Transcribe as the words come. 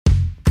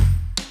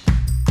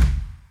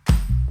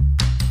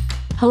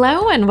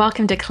Hello and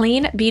welcome to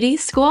Clean Beauty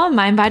School,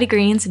 Mind Body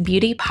Green's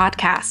beauty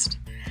podcast.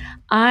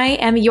 I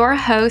am your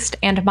host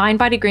and Mind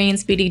Body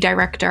Green's beauty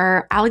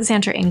director,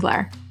 Alexandra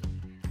Engler.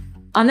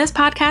 On this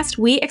podcast,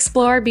 we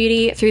explore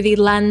beauty through the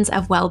lens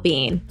of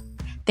well-being.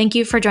 Thank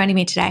you for joining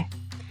me today.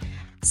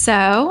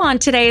 So on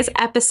today's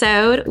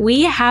episode,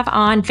 we have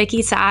on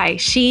Vicki Tsai.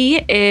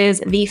 She is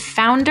the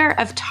founder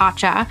of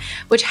Tatcha,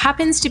 which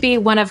happens to be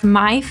one of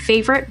my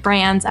favorite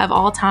brands of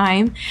all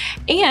time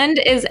and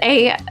is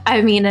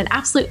an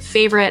absolute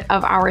favorite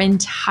of our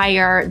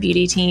entire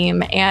beauty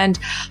team. And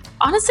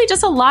honestly,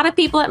 just a lot of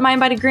people at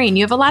Mind Body Green.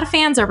 You have a lot of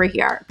fans over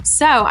here.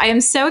 So I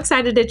am so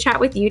excited to chat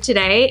with you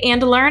today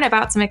and to learn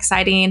about some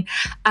exciting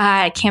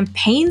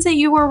campaigns that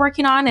you are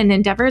working on and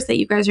endeavors that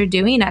you guys are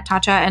doing at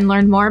Tatcha and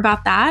learn more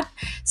about that.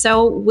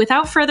 So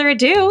without further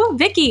ado,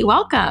 Vicki,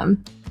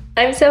 welcome.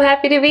 I'm so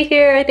happy to be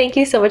here. Thank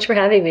you so much for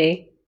having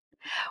me.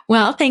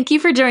 Well, thank you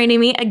for joining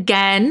me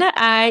again.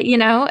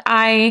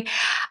 I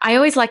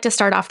always like to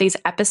start off these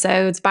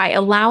episodes by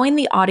allowing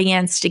the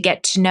audience to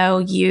get to know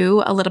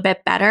you a little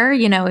bit better.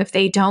 If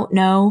they don't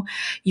know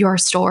your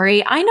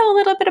story, I know a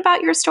little bit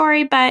about your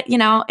story, but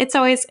it's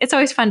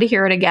always fun to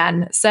hear it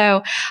again.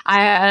 So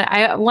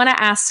I want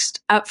to ask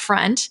up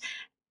front,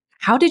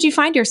 how did you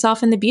find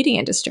yourself in the beauty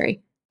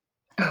industry?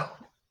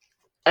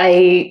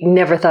 I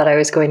never thought I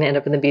was going to end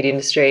up in the beauty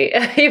industry,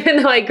 even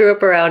though I grew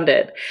up around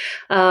it.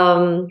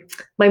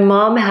 My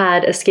mom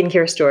had a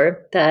skincare store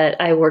that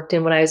I worked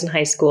in when I was in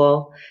high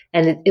school.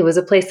 And it was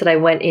a place that I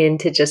went in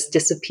to just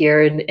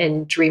disappear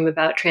and dream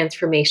about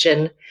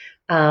transformation.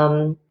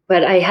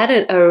 But I had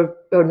a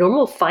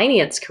normal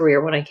finance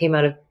career when I came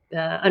out of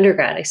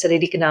undergrad. I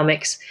studied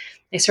economics.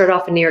 I started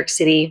off in New York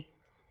City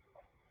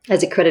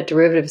as a credit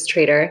derivatives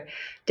trader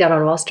down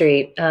on Wall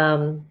Street,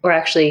 or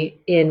actually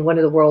in one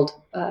of the world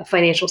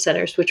financial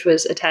centers, which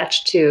was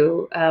attached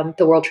to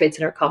the World Trade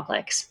Center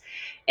complex.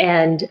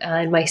 And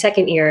in my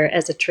second year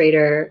as a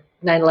trader,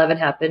 9/11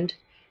 happened,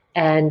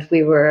 and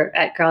we were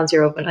at ground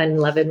zero for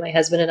 9/11, my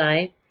husband and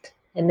I.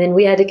 And then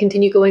we had to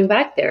continue going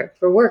back there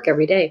for work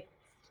every day.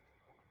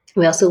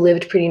 We also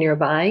lived pretty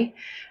nearby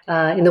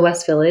in the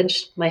West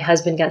Village. My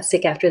husband got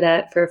sick after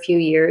that for a few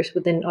years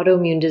with an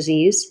autoimmune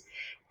disease.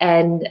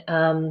 And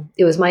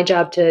it was my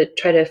job to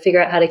try to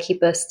figure out how to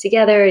keep us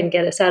together and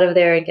get us out of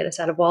there and get us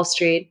out of Wall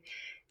Street.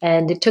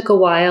 And it took a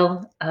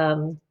while.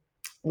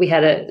 We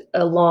had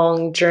a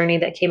long journey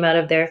that came out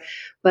of there.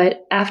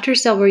 But after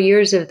several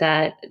years of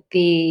that,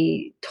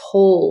 the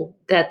toll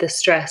that the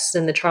stress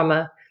and the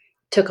trauma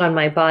took on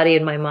my body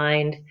and my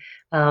mind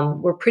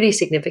were pretty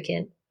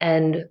significant.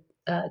 And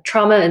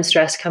trauma and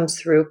stress comes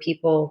through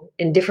people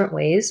in different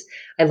ways.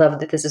 I love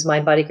that this is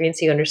Mind Body Green,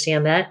 so you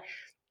understand that.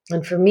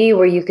 And for me,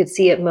 where you could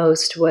see it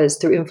most was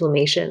through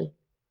inflammation.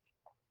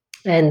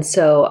 And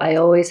so I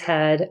always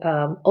had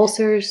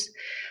ulcers.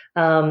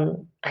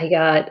 I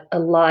got a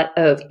lot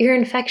of ear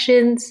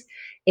infections,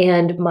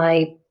 and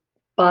my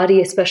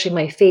body, especially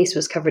my face,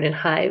 was covered in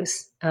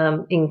hives,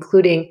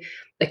 including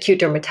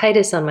acute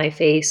dermatitis on my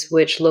face,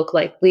 which looked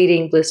like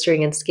bleeding,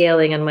 blistering, and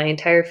scaling on my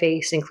entire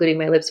face, including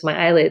my lips and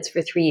my eyelids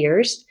for 3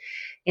 years.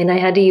 And I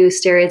had to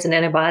use steroids and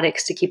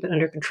antibiotics to keep it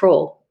under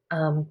control.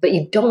 But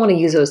you don't want to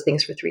use those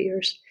things for 3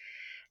 years.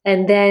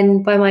 And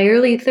then by my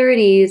early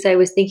 30s, I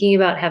was thinking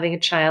about having a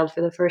child for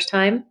the first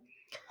time.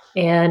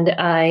 And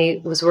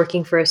I was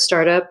working for a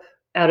startup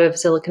out of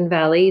Silicon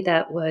Valley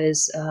that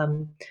was,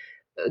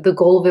 the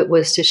goal of it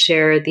was to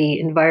share the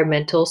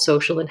environmental,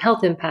 social, and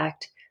health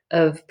impact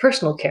of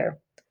personal care.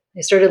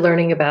 I started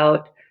learning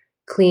about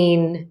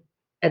clean.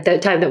 At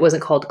that time, that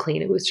wasn't called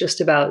clean. It was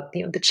just about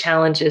the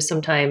challenges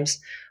sometimes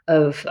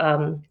of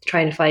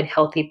trying to find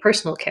healthy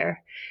personal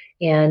care.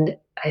 And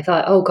I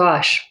thought, oh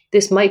gosh,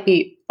 this might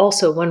be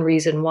also one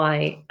reason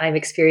why I'm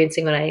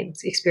experiencing what I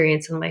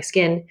experience in my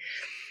skin.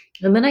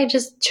 And then I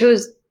just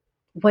chose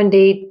one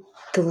day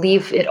to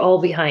leave it all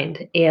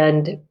behind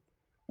and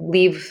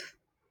leave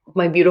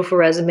my beautiful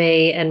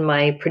resume and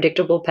my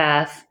predictable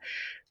path.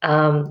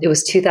 It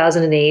was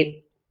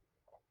 2008.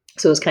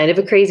 So it was kind of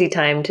a crazy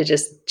time to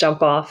just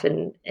jump off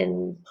and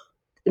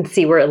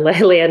see where it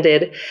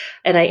landed.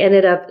 And I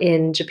ended up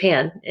in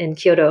Japan, in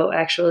Kyoto,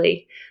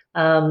 actually.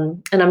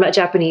 And I'm not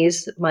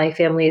Japanese. My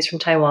family is from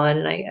Taiwan,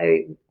 and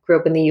I grew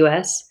up in the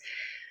US.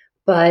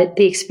 But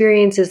the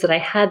experiences that I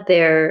had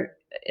there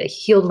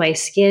healed my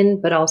skin,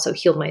 but also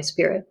healed my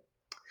spirit.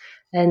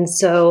 And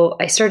so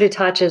I started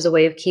Tatcha as a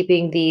way of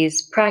keeping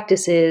these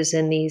practices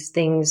and these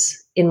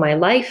things in my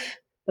life.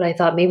 But I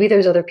thought maybe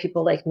there's other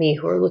people like me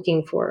who are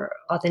looking for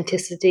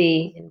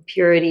authenticity and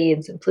purity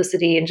and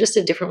simplicity and just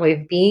a different way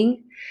of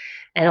being,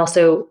 and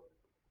also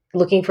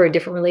looking for a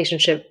different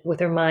relationship with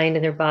their mind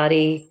and their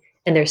body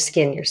and their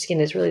skin. Your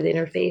skin is really the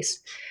interface.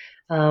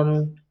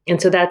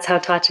 And so that's how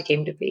Tatcha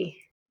came to be.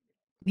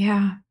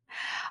 Yeah.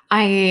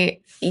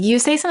 You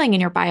say something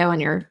in your bio on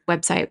your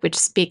website, which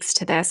speaks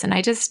to this. And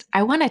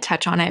I want to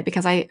touch on it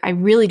because I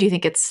really do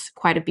think it's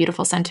quite a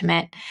beautiful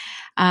sentiment.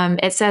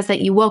 It says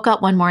that you woke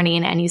up one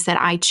morning and you said,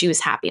 I choose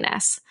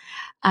happiness.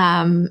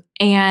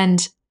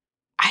 And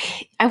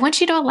I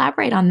want you to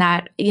elaborate on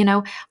that.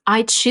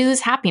 I choose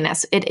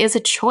happiness. It is a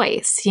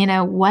choice.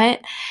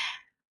 What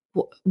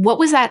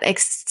was that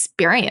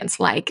experience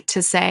like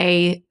to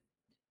say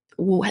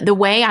the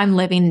way I'm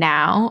living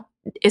now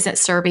isn't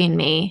serving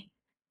me?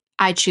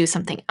 I choose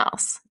something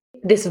else.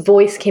 This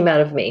voice came out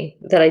of me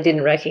that I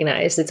didn't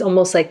recognize. It's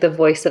almost like the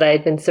voice that I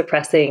had been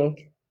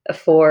suppressing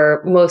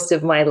for most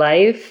of my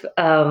life.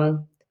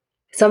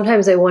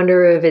 Sometimes I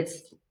wonder if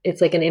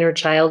it's like an inner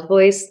child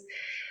voice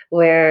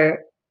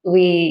where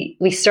we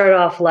start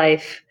off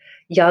life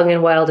young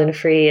and wild and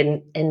free,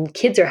 and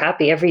kids are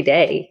happy every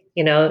day.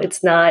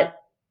 It's not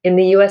in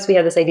the US. We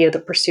have this idea of the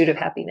pursuit of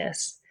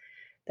happiness,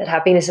 that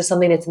happiness is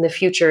something that's in the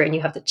future and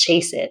you have to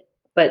chase it.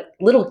 But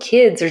little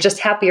kids are just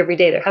happy every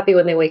day. They're happy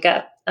when they wake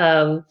up.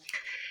 And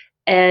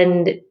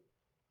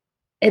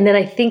and then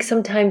I think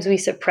sometimes we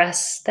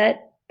suppress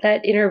that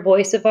inner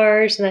voice of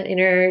ours and that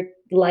inner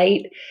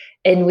light,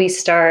 and we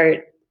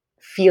start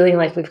feeling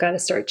like we've got to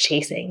start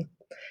chasing.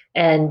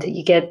 And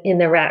you get in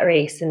the rat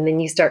race, and then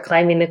you start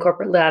climbing the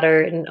corporate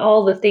ladder and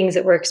all the things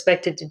that we're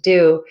expected to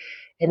do.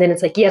 And then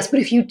it's like, yes, but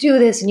if you do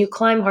this and you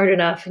climb hard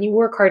enough and you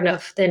work hard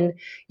enough, then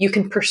you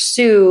can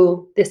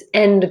pursue this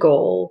end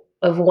goal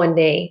of one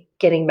day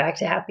getting back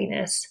to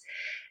happiness.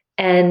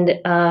 And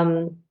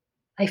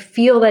I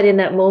feel that in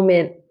that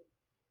moment,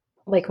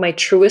 like my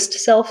truest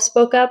self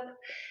spoke up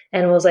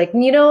and was like,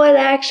 you know what,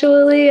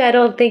 actually, I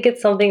don't think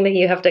it's something that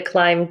you have to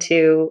climb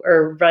to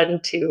or run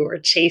to or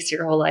chase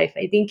your whole life.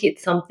 I think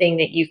it's something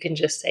that you can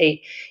just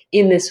say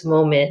in this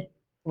moment,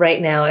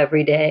 right now,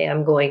 every day,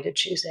 I'm going to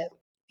choose it.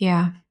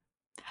 Yeah.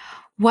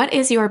 What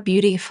is your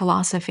beauty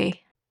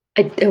philosophy?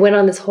 I went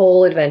on this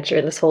whole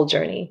adventure, this whole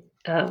journey,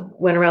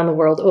 went around the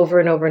world over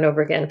and over and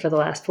over again for the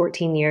last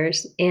 14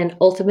 years. And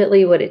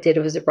ultimately, what it did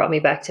was it brought me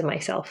back to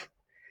myself.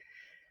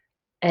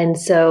 And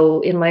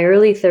so in my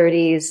early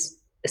 30s,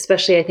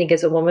 especially I think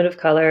as a woman of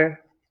color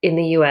in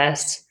the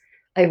US,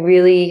 I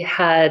really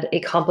had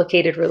a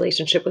complicated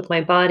relationship with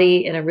my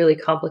body and a really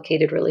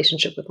complicated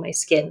relationship with my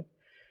skin.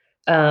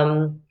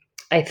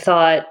 I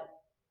thought,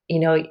 you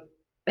know,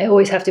 I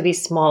always have to be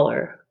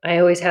smaller. I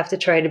always have to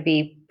try to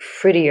be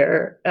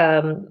prettier.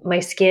 My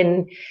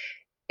skin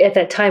at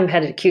that time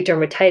had acute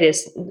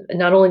dermatitis.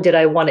 Not only did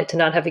I want it to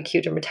not have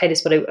acute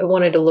dermatitis, but I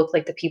wanted to look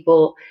like the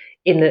people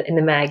in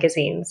the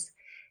magazines.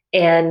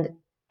 And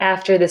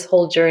after this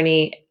whole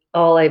journey,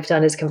 all I've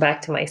done is come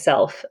back to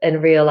myself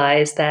and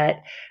realize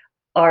that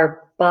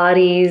our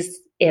bodies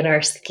and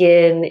our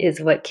skin is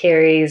what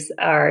carries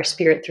our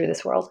spirit through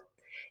this world.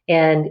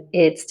 And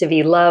it's to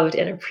be loved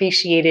and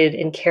appreciated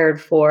and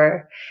cared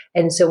for.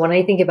 And so when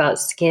I think about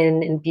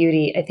skin and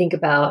beauty, I think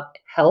about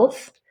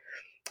health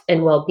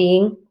and well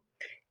being.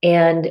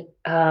 And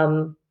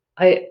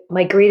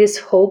my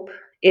greatest hope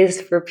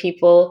is for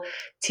people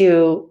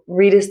to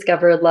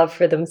rediscover love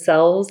for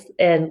themselves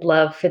and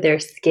love for their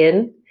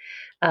skin,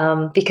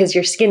 because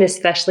your skin,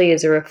 especially,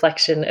 is a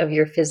reflection of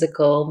your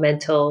physical,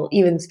 mental,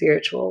 even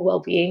spiritual well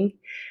being.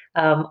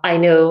 I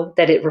know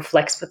that it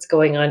reflects what's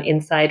going on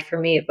inside for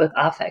me. It both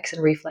affects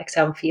and reflects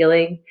how I'm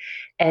feeling.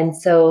 And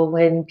so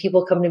when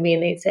people come to me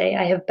and they say,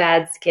 I have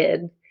bad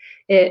skin,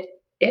 it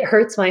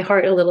hurts my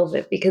heart a little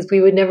bit, because we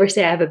would never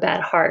say I have a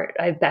bad heart.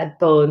 I have bad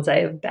bones.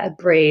 I have bad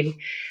brain.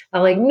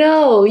 I'm like,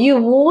 no, you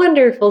have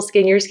wonderful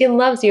skin. Your skin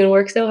loves you and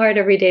works so hard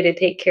every day to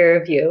take care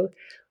of you.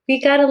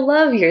 We got to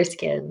love your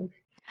skin.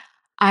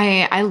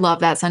 I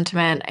love that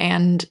sentiment.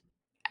 And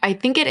I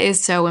think it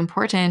is so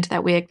important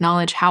that we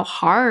acknowledge how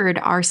hard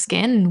our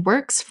skin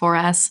works for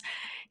us,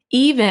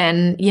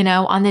 even,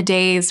 on the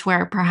days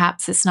where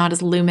perhaps it's not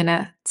as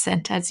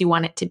luminescent as you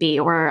want it to be,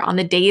 or on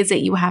the days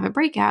that you have a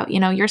breakout,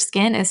 your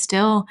skin is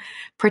still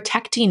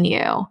protecting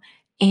you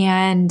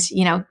and,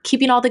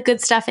 keeping all the good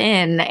stuff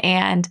in.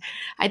 And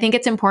I think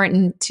it's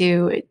important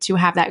to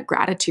have that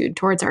gratitude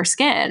towards our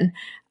skin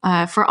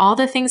for all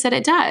the things that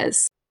it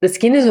does. The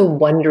skin is a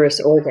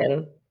wondrous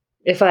organ.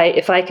 If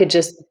I could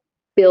just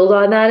build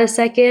on that a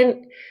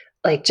second,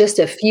 like just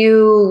a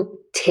few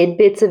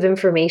tidbits of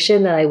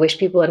information that I wish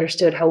people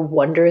understood how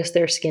wondrous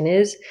their skin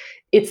is.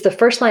 It's the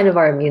first line of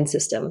our immune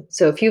system.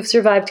 So if you've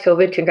survived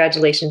COVID,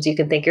 congratulations, you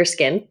can thank your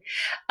skin.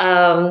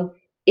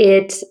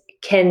 It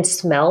can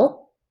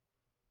smell.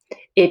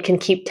 It can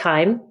keep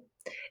time.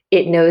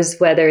 It knows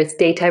whether it's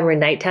daytime or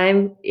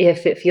nighttime.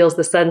 If it feels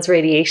the sun's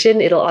radiation,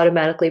 it'll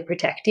automatically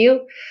protect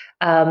you.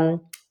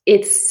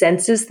 It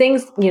senses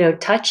things,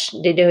 touch.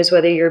 It knows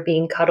whether you're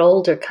being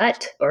cuddled or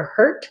cut or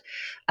hurt.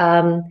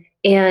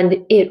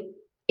 And it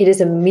is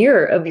a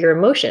mirror of your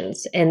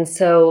emotions. And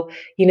so,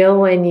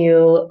 when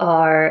you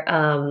are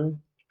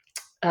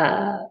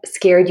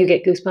scared, you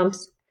get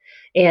goosebumps.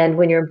 And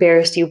when you're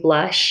embarrassed, you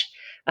blush.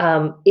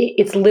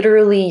 It's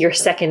literally your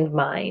second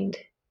mind.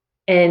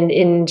 And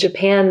in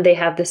Japan, they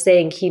have the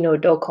saying "kino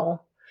dokon,"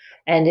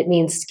 and it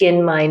means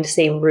skin, mind,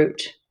 same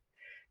root,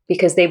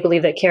 because they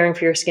believe that caring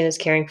for your skin is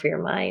caring for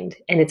your mind.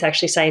 And it's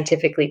actually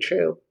scientifically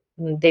true.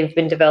 They've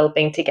been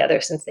developing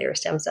together since they were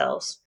stem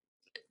cells.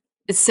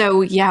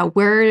 So, yeah,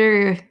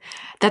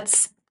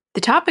 that's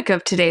the topic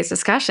of today's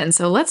discussion.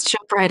 So let's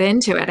jump right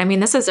into it. I mean,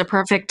 this is a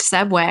perfect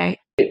segue.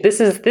 This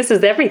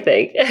is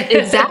everything.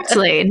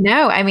 Exactly.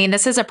 No, I mean,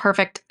 this is a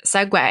perfect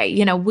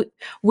segue.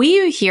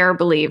 We here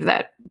believe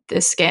that the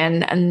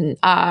skin and,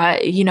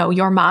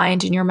 your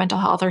mind and your mental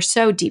health are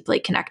so deeply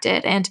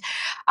connected. And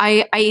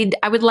I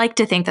would like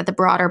to think that the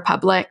broader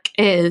public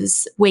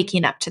is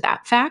waking up to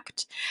that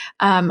fact.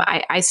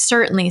 I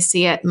certainly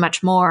see it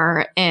much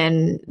more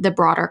in the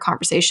broader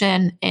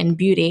conversation in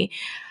beauty.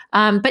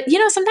 But,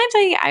 sometimes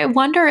I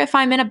wonder if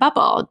I'm in a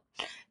bubble.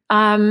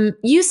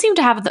 You seem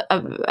to have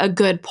a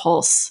good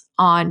pulse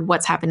on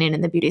what's happening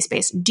in the beauty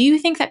space. Do you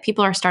think that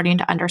people are starting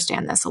to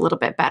understand this a little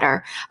bit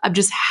better of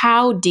just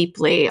how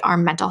deeply our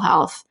mental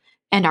health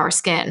and our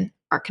skin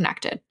are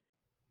connected?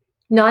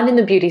 Not in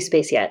the beauty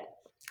space yet.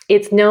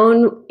 It's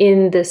known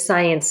in the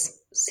science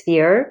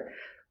sphere.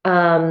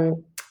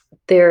 Um,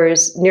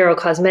 there's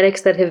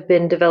neurocosmetics that have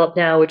been developed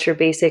now, which are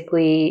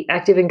basically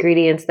active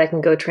ingredients that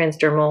can go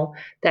transdermal,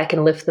 that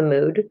can lift the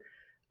mood.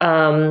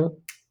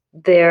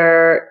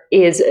 There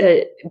is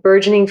a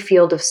burgeoning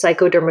field of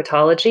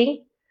psychodermatology.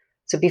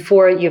 So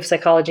before you have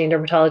psychology and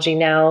dermatology,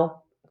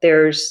 now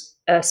there's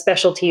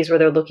specialties where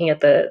they're looking at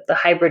the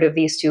hybrid of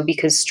these two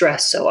because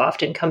stress so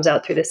often comes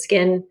out through the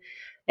skin.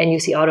 And you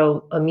see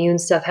autoimmune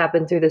stuff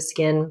happen through the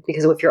skin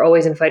because if you're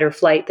always in fight or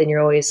flight, then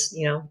you're always,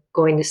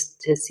 going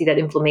to see that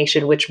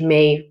inflammation, which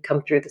may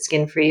come through the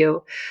skin for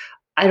you.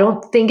 I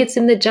don't think it's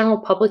in the general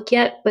public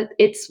yet, but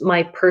it's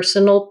my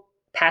personal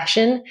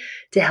passion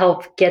to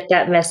help get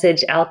that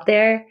message out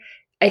there.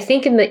 I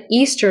think in the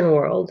Eastern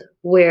world,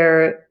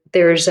 where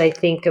there's, I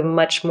think, a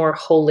much more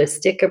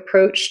holistic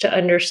approach to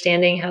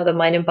understanding how the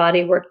mind and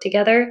body work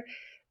together,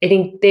 I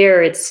think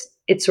there it's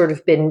sort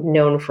of been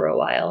known for a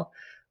while.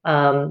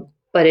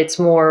 But it's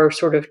more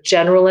sort of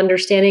general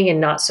understanding and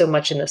not so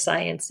much in the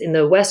science. In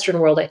the Western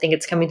world, I think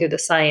it's coming through the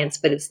science,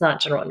 but it's not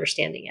general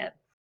understanding yet.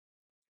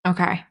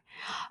 Okay.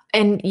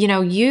 And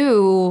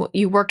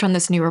you worked on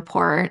this new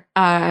report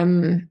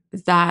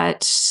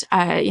that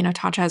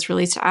Tatcha has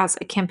released as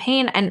a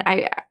campaign, and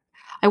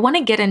I want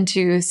to get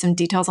into some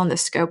details on the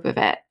scope of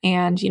it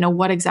and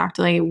what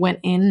exactly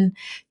went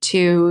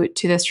into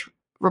this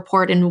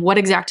report and what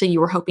exactly you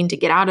were hoping to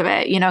get out of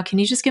it. Can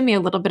you just give me a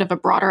little bit of a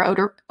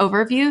broader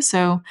overview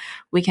so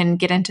we can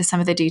get into some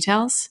of the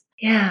details?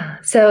 Yeah.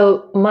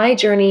 So my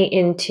journey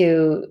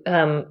into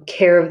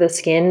care of the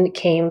skin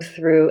came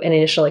through an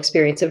initial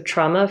experience of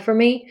trauma for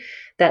me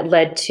that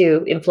led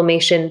to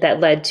inflammation, that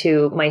led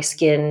to my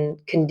skin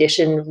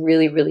condition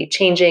really, really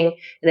changing,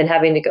 and then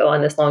having to go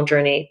on this long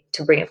journey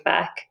to bring it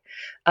back.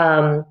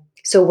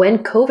 So when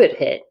COVID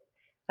hit,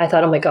 I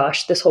thought, oh my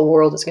gosh, this whole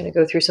world is going to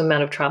go through some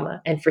amount of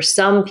trauma. And for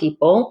some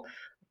people,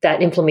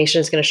 that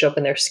inflammation is going to show up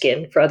in their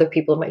skin. For other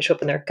people, it might show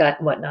up in their gut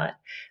and whatnot.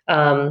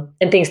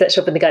 And things that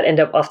show up in the gut end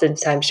up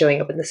oftentimes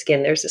showing up in the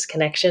skin. There's this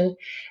connection.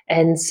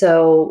 And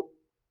so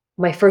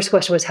my first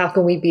question was, how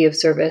can we be of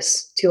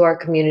service to our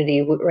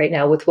community right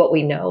now with what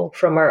we know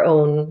from our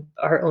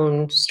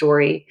own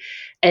story?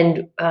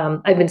 And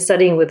I've been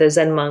studying with a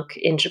Zen monk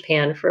in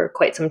Japan for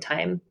quite some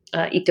time,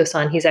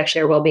 Ito-san. He's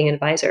actually our well-being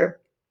advisor.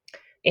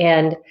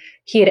 And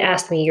he had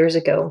asked me years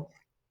ago,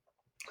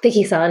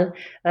 Vicky-san,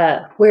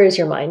 where is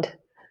your mind?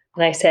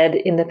 And I said,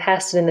 in the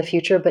past and in the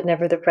future, but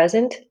never the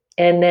present.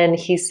 And then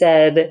he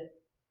said,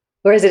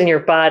 where is it in your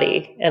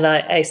body? And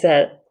I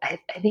said, I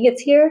think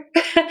it's here.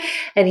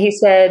 And he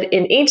said,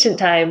 in ancient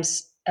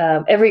times,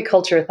 every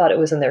culture thought it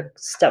was in their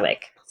stomach.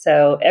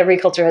 So every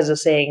culture has a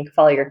saying,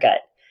 follow your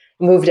gut,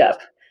 moved up.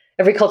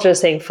 Every culture is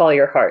saying, follow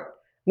your heart,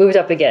 moved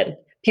up again.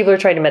 People are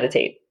trying to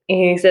meditate.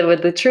 And he said, well,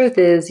 the truth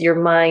is your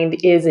mind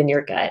is in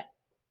your gut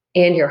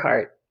and your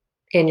heart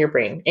and your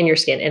brain and your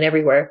skin and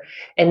everywhere.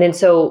 And then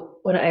so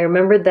when I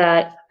remembered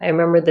that, I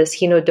remember this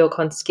Hino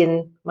Dokon,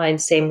 skin,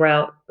 mind, same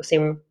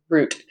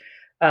root,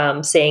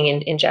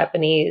 saying in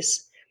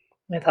Japanese.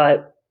 I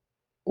thought,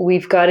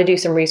 we've got to do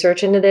some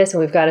research into this, and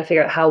we've got to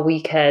figure out how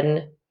we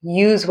can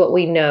use what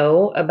we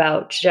know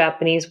about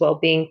Japanese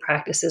well-being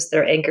practices that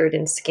are anchored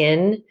in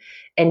skin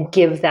and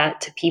give that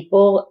to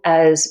people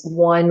as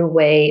one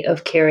way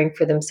of caring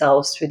for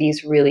themselves through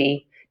these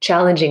really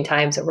challenging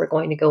times that we're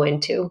going to go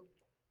into.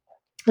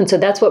 And so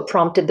that's what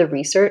prompted the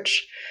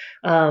research.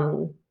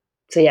 So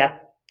yeah,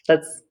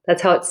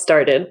 that's how it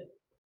started.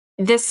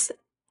 This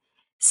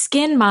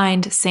skin,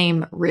 mind,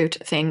 same root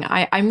thing.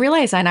 I'm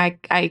realizing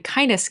I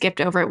kind of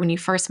skipped over it when you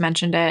first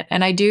mentioned it.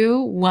 And I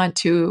do want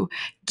to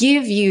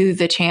give you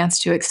the chance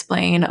to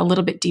explain a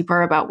little bit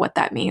deeper about what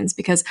that means,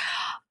 because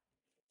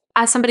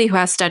as somebody who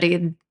has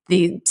studied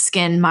the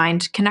skin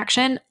mind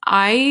connection,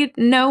 I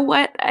know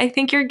what I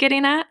think you're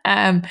getting at.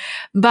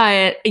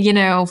 But,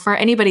 for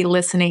anybody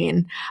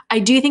listening, I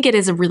do think it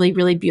is a really,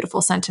 really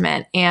beautiful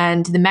sentiment.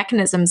 And the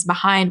mechanisms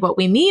behind what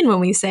we mean when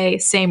we say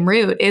same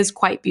root is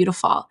quite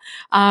beautiful.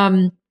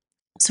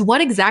 So what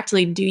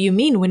exactly do you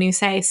mean when you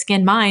say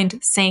skin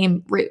mind,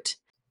 same root?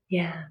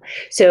 Yeah.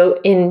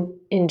 So in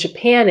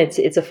Japan,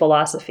 it's a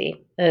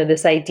philosophy.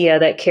 This idea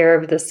that care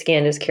of the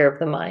skin is care of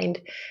the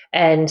mind,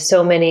 and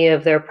so many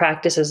of their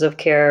practices of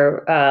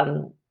care,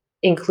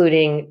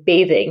 including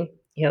bathing,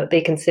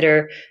 they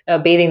consider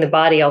bathing the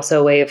body also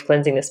a way of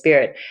cleansing the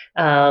spirit.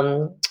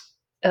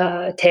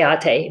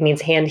 teate. It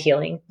means hand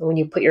healing. When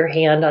you put your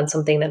hand on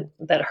something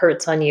that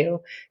hurts on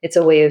you, it's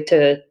a way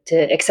to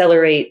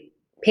accelerate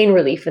pain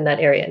relief in that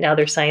area. Now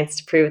there's science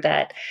to prove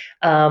that.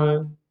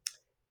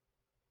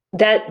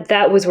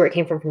 That was where it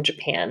came from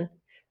Japan.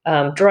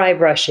 Dry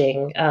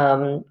brushing,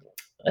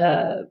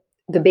 the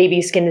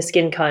baby skin to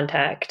skin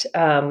contact,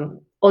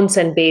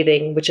 onsen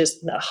bathing, which is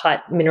the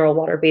hot mineral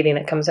water bathing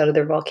that comes out of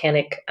their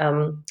volcanic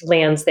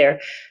lands there.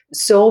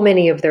 So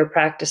many of their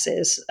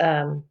practices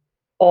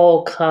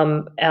all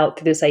come out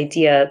through this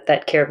idea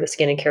that care of the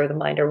skin and care of the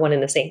mind are one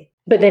and the same.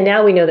 But then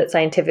now we know that's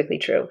scientifically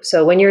true.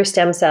 So when you're a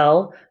stem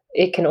cell,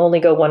 it can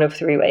only go one of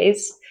three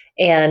ways.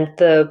 And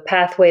the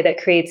pathway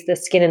that creates the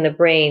skin and the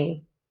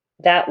brain,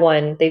 that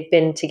one, they've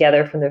been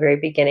together from the very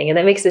beginning. And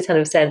that makes a ton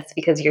of sense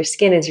because your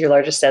skin is your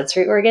largest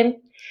sensory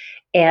organ.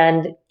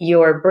 And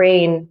your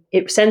brain,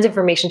 it sends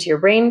information to your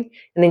brain,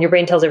 and then your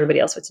brain tells everybody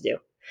else what to do.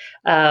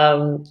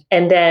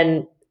 And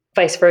then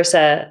vice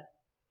versa,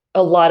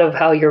 a lot of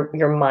how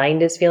your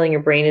mind is feeling,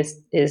 your brain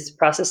is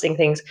processing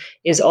things,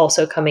 is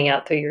also coming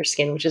out through your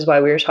skin, which is why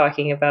we were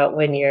talking about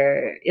when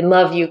you're in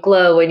love, you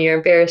glow, when you're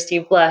embarrassed,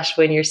 you blush,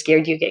 when you're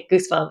scared, you get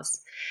goosebumps.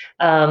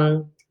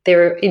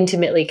 They're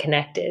intimately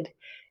connected.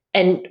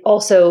 And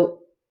also,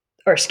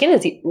 our skin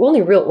is the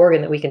only real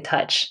organ that we can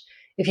touch.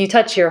 If you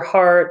touch your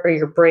heart or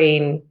your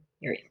brain,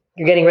 you're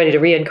getting ready to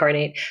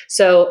reincarnate.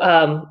 So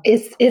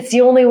it's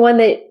the only one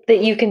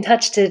that you can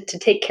touch to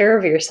take care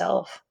of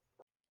yourself.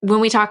 When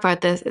we talk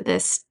about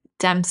this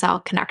stem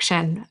cell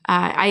connection,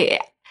 it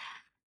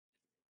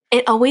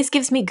always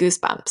gives me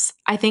goosebumps.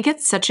 I think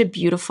it's such a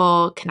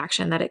beautiful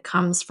connection that it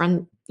comes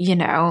from,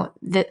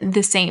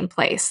 the same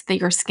place, that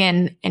your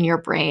skin and your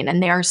brain,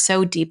 and they are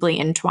so deeply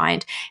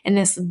entwined in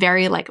this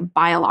very like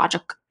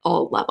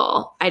biological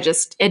level.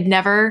 It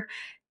never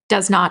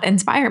does not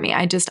inspire me.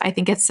 I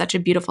think it's such a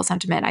beautiful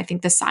sentiment. I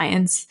think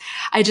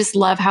I just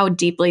love how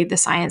deeply the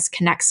science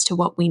connects to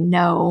what we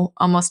know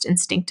almost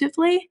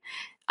instinctively.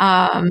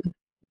 And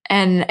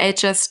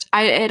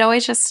it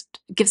always just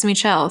gives me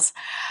chills.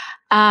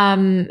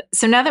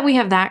 So now that we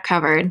have that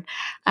covered,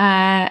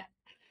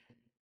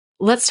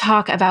 let's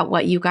talk about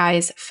what you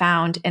guys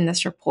found in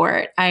this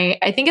report.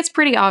 I think it's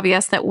pretty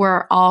obvious that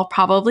we're all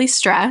probably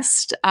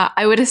stressed.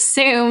 I would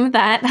assume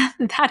that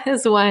that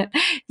is what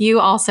you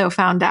also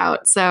found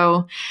out.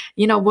 So,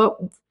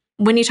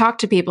 when you talk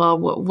to people,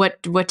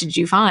 what did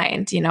you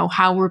find?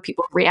 How were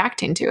people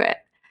reacting to it?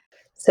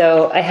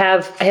 So I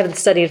have the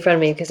study in front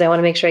of me because I want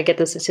to make sure I get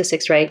the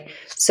statistics right.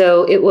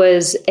 So it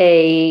was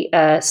a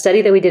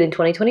study that we did in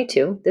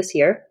 2022, this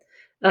year.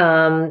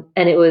 And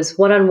it was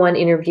one-on-one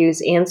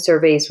interviews and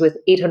surveys with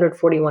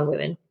 841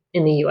 women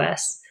in the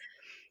US.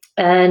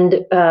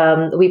 And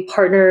we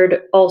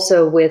partnered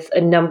also with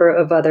a number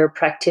of other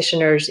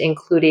practitioners,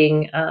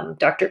 including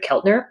Dr.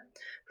 Keltner,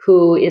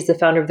 who is the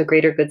founder of the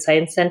Greater Good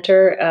Science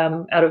Center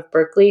out of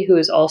Berkeley, who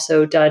has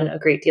also done a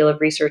great deal of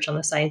research on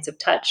the science of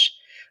touch.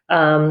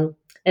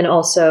 And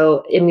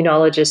also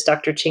immunologist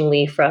Dr. Ching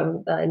Li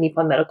from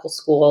Nippon Medical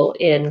School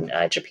in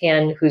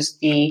Japan, who's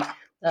the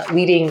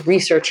leading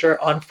researcher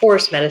on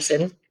forest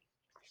medicine.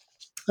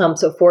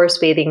 So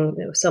forest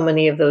bathing, so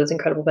many of those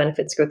incredible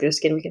benefits go through the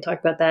skin. We can talk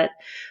about that.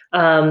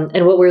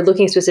 And what we're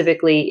looking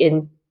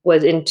specifically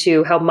was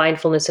into how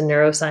mindfulness and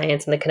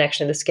neuroscience and the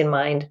connection of the skin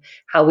mind,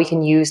 how we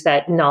can use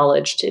that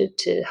knowledge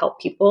to help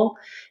people.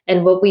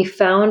 And what we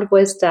found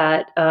was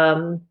that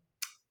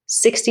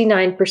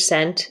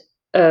 69%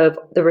 of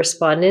the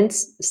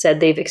respondents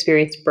said they've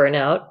experienced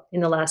burnout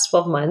in the last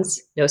 12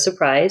 months, no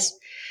surprise.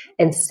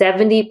 And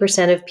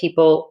 70% of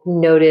people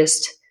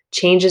noticed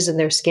changes in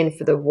their skin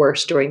for the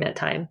worse during that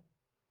time.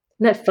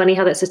 Isn't that funny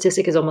how that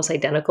statistic is almost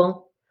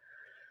identical?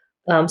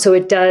 So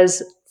it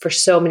does, for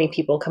so many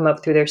people, come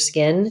up through their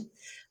skin.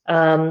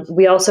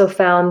 We also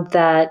found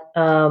that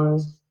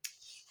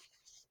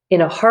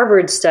in a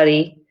Harvard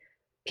study,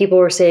 people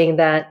were saying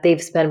that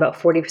they've spent about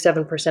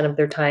 47% of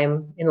their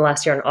time in the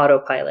last year on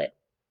autopilot.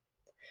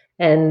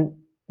 And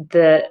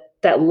that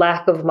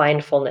lack of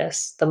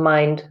mindfulness, the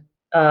mind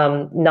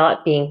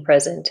not being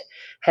present,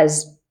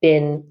 has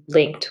been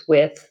linked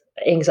with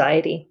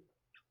anxiety.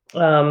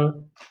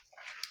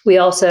 We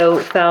also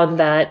found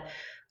that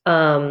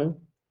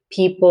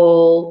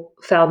people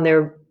found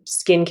their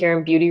skincare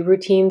and beauty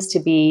routines to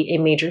be a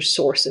major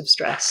source of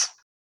stress.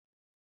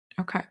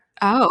 Okay.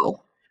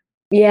 Oh.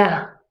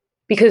 Yeah.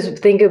 Because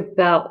think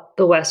about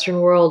the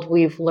Western world,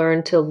 we've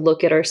learned to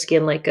look at our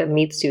skin like a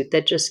meat suit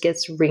that just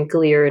gets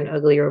wrinklier and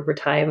uglier over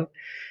time.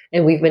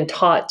 And we've been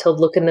taught to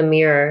look in the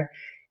mirror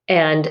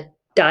and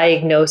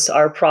diagnose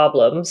our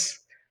problems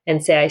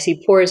and say, I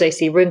see pores, I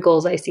see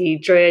wrinkles, I see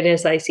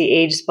dryness, I see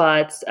age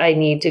spots. I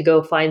need to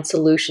go find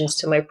solutions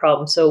to my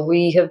problem. So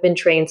we have been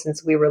trained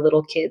since we were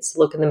little kids to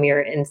look in the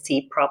mirror and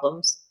see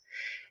problems.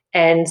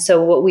 And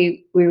so what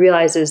we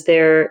realize is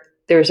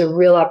there's a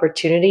real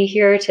opportunity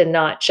here to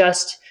not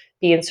just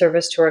be in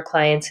service to our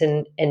clients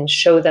and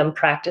show them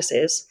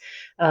practices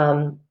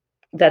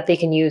that they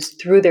can use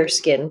through their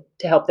skin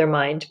to help their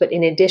mind. But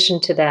in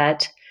addition to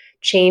that,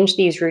 change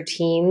these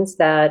routines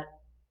that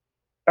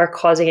are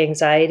causing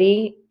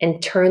anxiety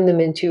and turn them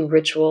into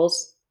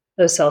rituals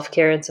of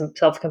self-care and some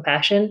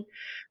self-compassion,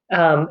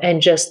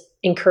 and just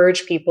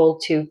encourage people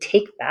to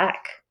take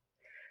back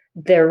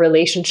their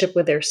relationship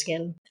with their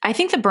skin. I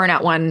think the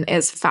burnout one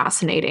is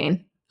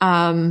fascinating.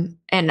 And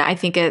I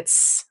think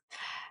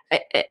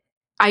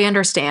I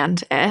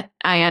understand it.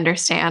 I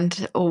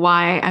understand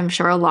why I'm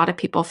sure a lot of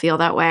people feel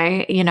that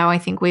way. I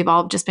think we've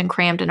all just been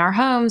crammed in our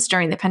homes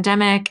during the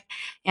pandemic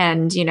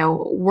and,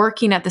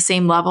 working at the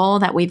same level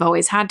that we've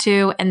always had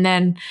to. And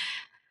then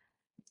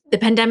the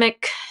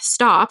pandemic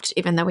stopped,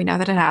 even though we know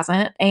that it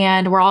hasn't.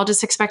 And we're all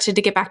just expected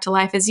to get back to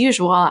life as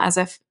usual, as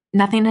if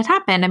nothing had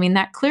happened. I mean,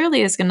 that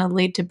clearly is going to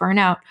lead to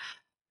burnout.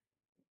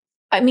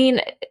 I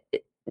mean,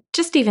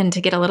 just even to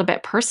get a little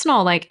bit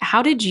personal, like,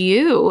 how did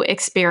you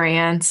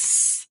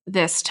experience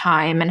this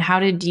time and how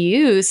did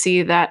you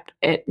see that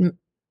it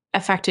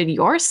affected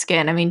your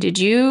skin? I mean,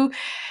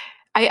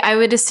 I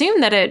would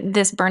assume that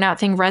this burnout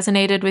thing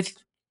resonated with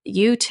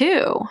you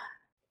too.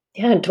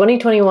 Yeah,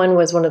 2021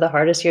 was one of the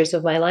hardest years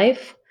of my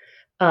life.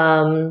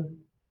 Um,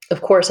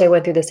 of course, I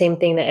went through the same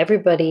thing that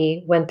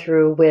everybody went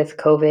through with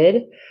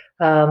COVID.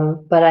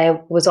 But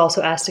I was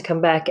also asked to come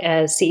back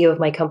as CEO of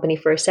my company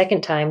for a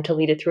second time to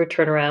lead it through a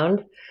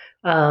turnaround.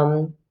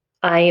 Um,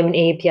 I am an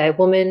AAPI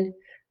woman,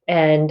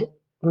 and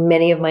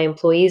many of my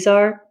employees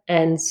are.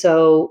 And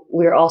so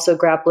we're also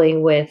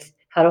grappling with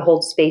how to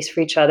hold space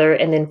for each other.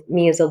 And then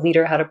me as a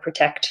leader, how to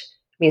protect,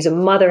 me as a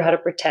mother, how to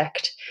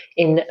protect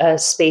in a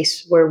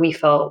space where we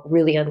felt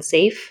really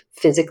unsafe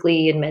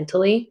physically and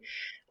mentally.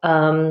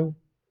 Um,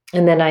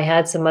 and then I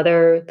had some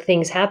other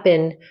things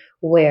happen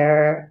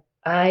where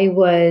I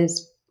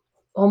was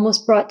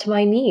almost brought to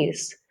my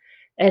knees.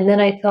 And then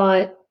I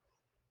thought,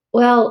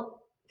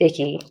 well,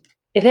 Vicky,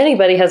 if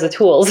anybody has the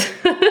tools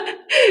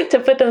to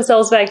put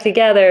themselves back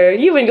together,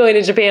 you've been going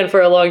to Japan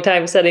for a long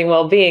time studying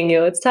well-being.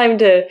 It's time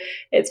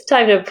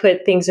to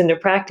put things into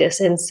practice.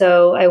 And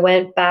so I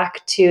went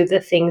back to the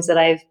things that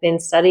I've been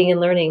studying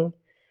and learning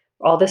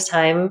all this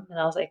time, and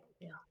I was like,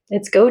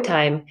 it's go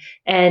time.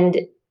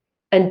 And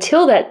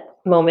until that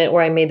moment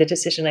where I made the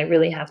decision, I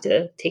really have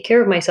to take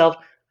care of myself,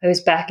 I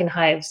was back in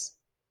hives.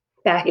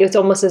 Back, it was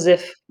almost as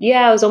if,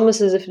 yeah, it was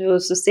almost as if it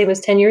was the same as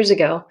 10 years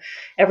ago.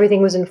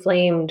 Everything was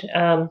inflamed.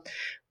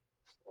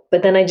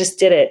 But then I just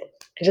did it.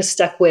 I just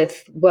stuck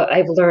with what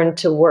I've learned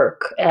to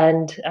work.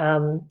 And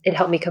it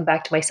helped me come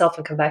back to myself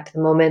and come back to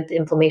the moment. The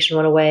inflammation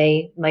went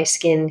away. My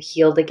skin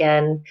healed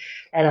again.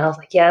 And I was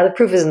like, yeah, the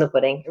proof is in the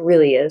pudding. It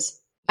really is.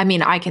 I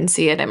mean, I can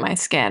see it in my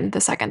skin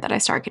the second that I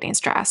start getting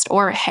stressed,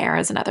 or hair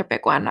is another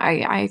big one.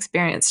 I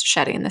experience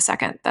shedding the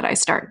second that I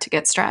start to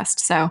get stressed.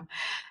 So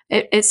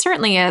it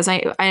certainly is.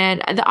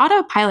 And the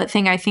autopilot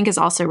thing I think is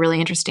also really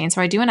interesting.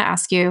 So I do want to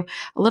ask you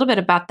a little bit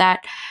about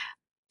that.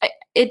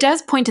 It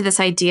does point to this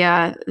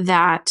idea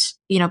that,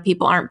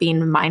 people aren't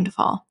being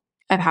mindful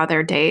of how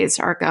their days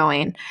are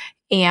going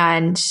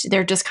and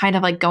they're just kind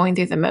of like going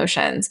through the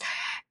motions.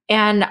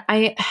 And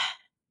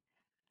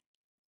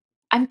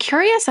I'm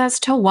curious as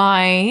to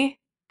why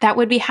that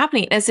would be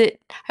happening. I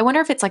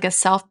wonder if it's like a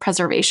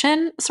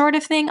self-preservation sort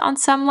of thing on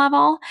some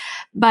level,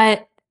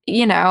 but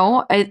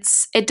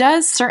it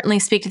does certainly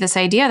speak to this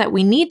idea that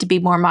we need to be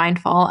more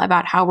mindful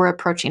about how we're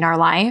approaching our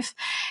life.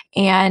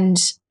 And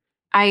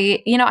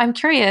I'm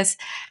curious,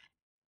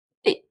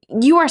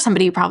 you are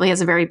somebody who probably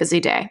has a very busy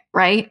day,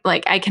 right?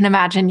 Like I can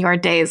imagine your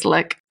days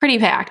look pretty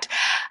packed.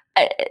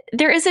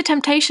 There is a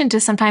temptation to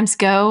sometimes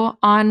go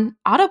on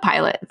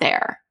autopilot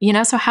there,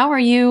 so how are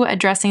you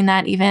addressing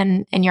that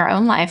even in your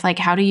own life? Like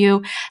how do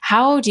you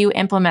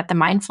implement the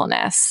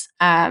mindfulness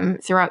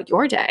throughout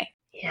your day?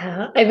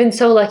 Yeah, I've been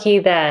so lucky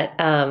that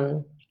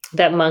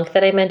that monk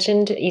that I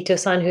mentioned,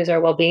 Ito-san, who's our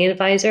well-being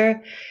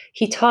advisor,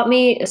 he taught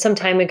me some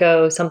time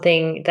ago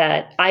something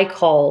that I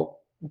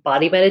call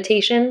body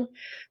meditation,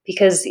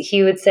 because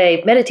he would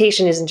say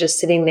meditation isn't just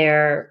sitting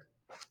there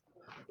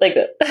like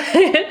that.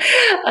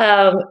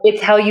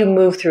 It's how you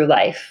move through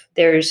life.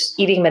 There's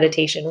eating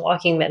meditation,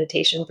 walking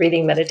meditation,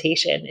 breathing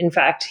meditation. In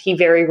fact, he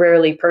very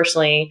rarely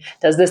personally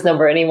does this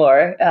number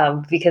anymore,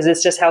 because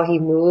it's just how he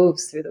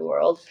moves through the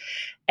world.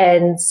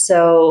 And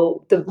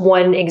so the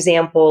one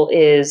example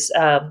is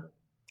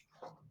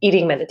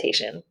eating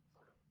meditation.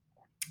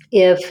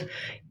 If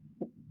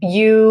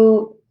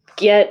you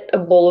get a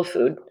bowl of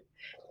food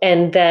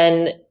and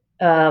then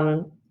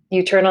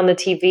you turn on the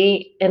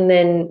TV and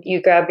then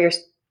you grab your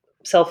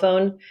cell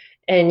phone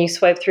and you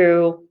swipe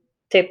through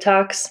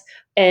TikToks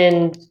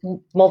and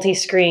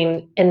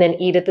multi-screen and then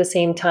eat at the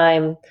same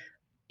time,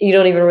 you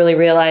don't even really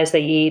realize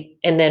that you eat.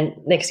 And then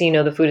next thing you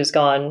know, the food is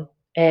gone.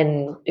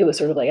 And it was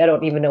sort of like, I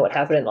don't even know what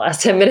happened in the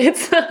last 10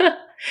 minutes.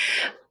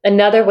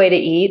 Another way to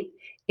eat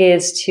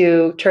is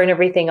to turn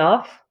everything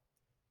off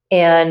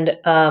and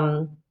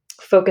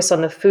focus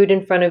on the food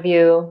in front of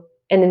you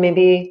and then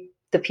maybe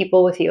the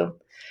people with you,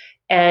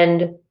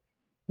 and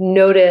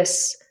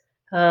notice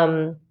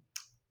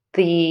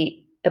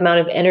the amount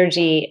of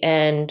energy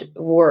and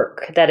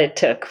work that it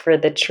took for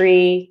the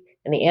tree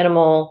and the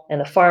animal and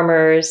the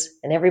farmers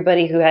and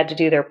everybody who had to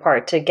do their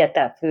part to get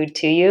that food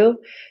to you.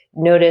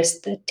 notice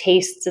the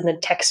tastes and the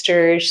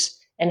textures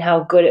and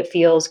how good it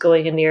feels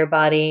going into your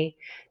body,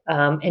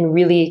 and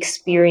really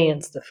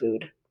experience the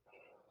food.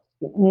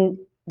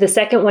 The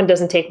second one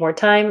doesn't take more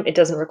time. It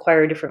doesn't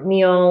require a different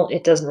meal.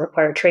 It doesn't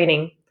require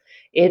training.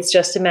 It's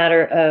just a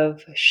matter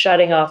of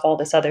shutting off all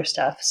this other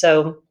stuff.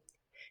 So,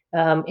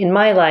 in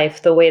my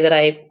life, the way that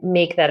I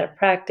make that a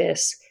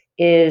practice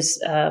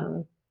is,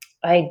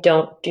 I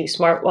don't do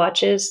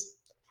smartwatches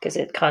because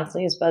it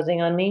constantly is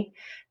buzzing on me.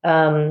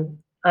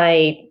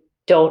 I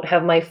don't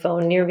have my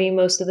phone near me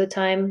most of the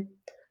time.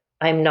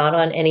 I'm not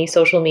on any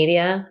social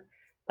media.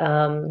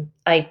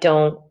 I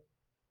don't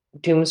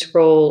doom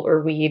scroll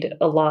or read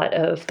a lot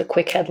of the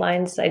quick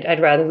headlines. I'd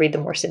rather read the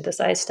more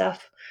synthesized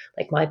stuff,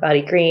 like My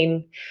Body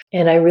Green.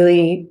 And I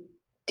really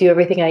do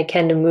everything I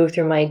can to move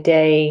through my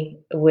day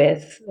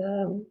with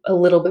a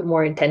little bit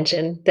more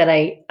intention than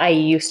I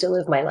used to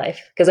live my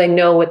life, because I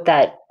know what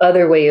that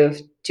other way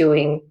of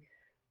living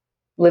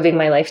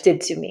my life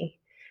did to me.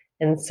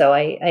 And so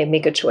I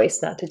make a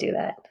choice not to do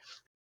that.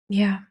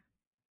 Yeah.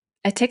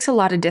 It takes a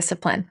lot of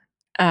discipline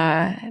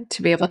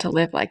to be able to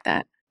live like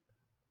that.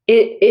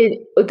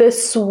 The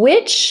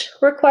switch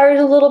requires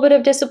a little bit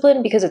of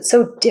discipline because it's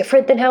so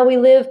different than how we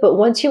live. But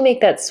once you make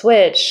that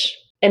switch,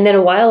 and then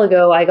a while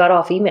ago, I got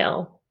off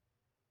email,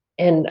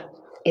 and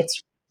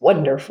it's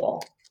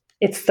wonderful.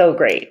 It's so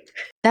great.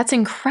 That's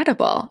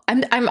incredible.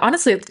 I'm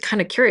honestly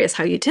kind of curious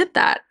how you did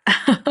that.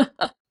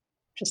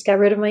 Just got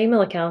rid of my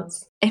email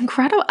accounts.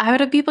 Incredible. How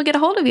do people get a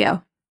hold of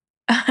you?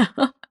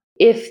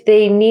 If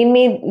they need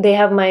me, they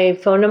have my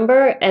phone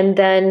number, and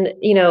then,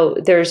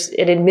 there's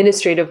an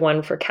administrative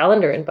one for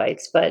calendar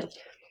invites, but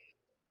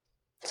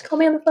just call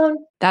me on the phone.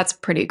 That's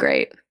pretty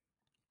great.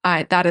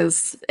 That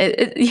is,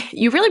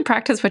 you really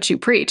practice what you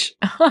preach.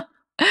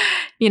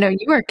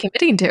 You are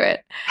committing to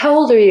it. How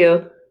old are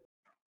you?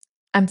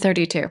 I'm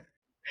 32.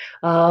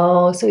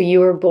 Oh, so you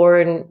were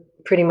born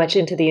pretty much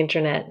into the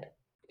internet.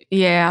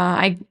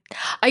 Yeah,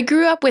 I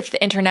grew up with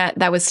the internet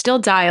that was still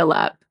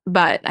dial-up,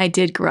 but I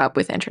did grow up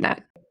with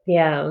internet.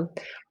 Yeah.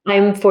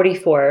 I'm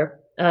 44.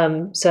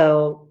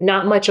 So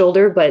not much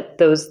older, but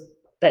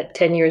that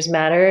 10 years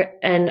matter.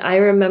 And I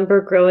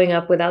remember growing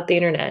up without the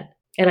internet.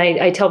 And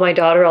I tell my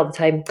daughter all the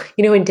time,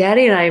 when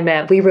Daddy and I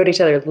met, we wrote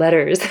each other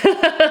letters.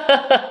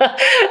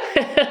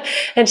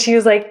 And she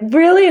was like,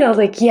 really? And I was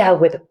like, yeah,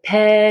 with a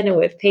pen and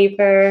with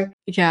paper.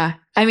 Yeah.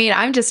 I mean,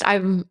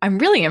 I'm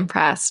really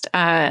impressed.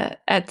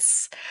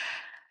 It's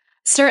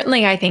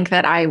certainly, I think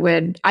that I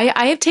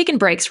have taken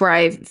breaks where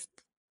I've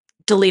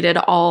deleted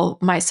all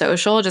my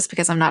social just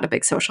because I'm not a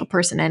big social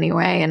person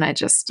anyway. And I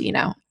just,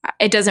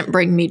 it doesn't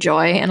bring me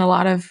joy in a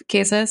lot of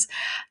cases.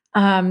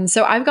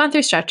 So I've gone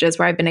through stretches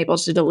where I've been able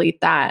to delete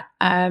that.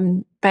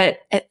 But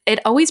it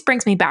always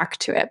brings me back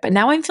to it. But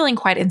now I'm feeling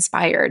quite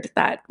inspired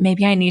that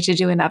maybe I need to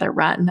do another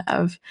run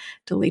of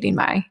deleting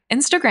my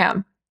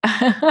Instagram.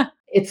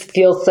 It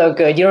feels so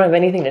good. You don't have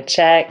anything to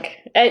check.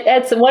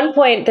 At one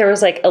point, there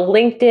was like a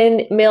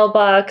LinkedIn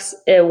mailbox,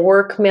 a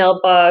work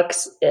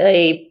mailbox,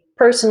 a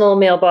personal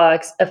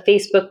mailbox, a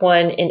Facebook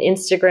one, an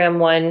Instagram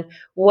one,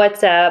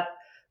 WhatsApp.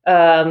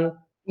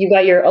 You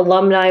got your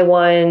alumni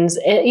ones,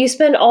 and you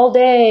spend all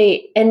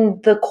day,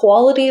 and the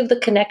quality of the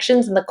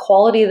connections and the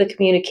quality of the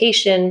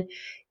communication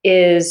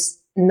is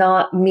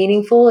not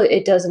meaningful.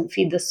 It doesn't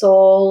feed the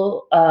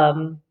soul.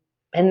 And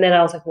then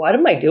I was like, what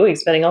am I doing?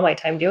 Spending all my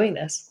time doing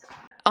this?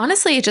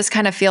 Honestly, it just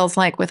kind of feels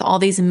like with all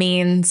these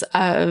means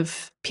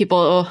of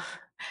people,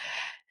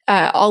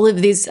 all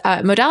of these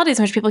modalities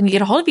in which people can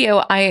get a hold of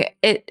you,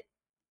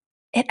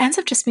 it ends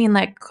up just being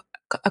like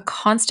a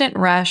constant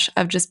rush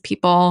of just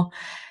people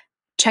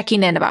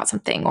checking in about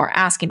something or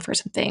asking for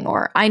something,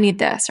 or I need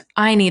this, or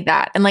I need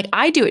that. And like,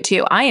 I do it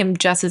too. I am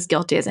just as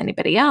guilty as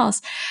anybody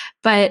else.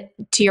 But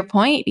to your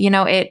point,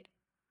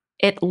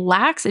 it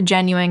lacks a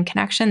genuine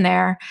connection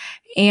there.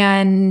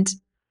 And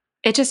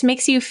it just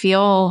makes you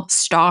feel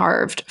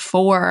starved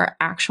for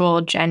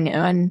actual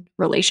genuine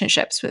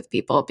relationships with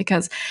people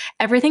because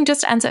everything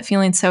just ends up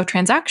feeling so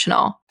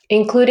transactional.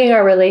 Including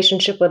our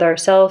relationship with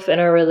ourselves and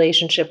our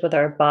relationship with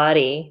our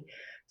body.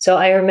 So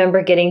I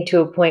remember getting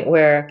to a point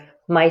where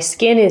my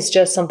skin is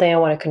just something I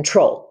want to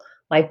control.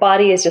 My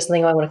body is just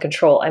something I want to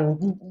control. I'm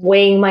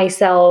weighing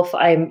myself.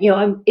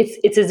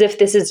 It's as if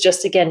this is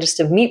just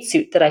a meat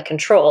suit that I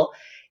control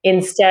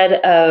instead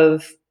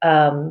of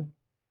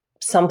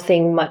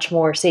something much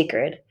more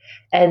sacred.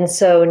 And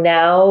so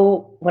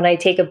now when I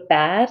take a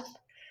bath,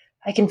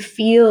 I can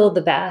feel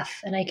the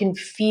bath and I can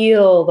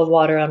feel the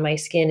water on my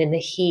skin and the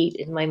heat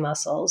in my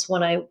muscles.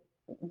 When I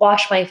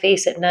wash my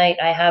face at night,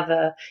 I have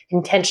a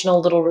intentional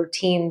little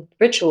routine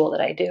ritual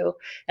that I do.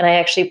 And I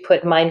actually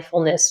put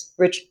mindfulness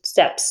rich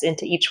steps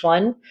into each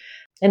one.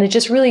 And it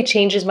just really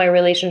changes my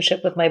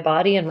relationship with my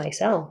body and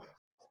myself.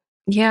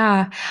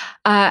 Yeah.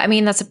 I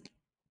mean, that's a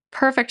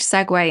perfect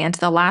segue into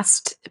the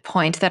last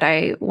point that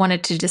I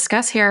wanted to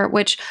discuss here,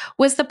 which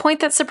was the point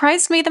that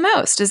surprised me the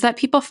most, is that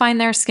people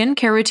find their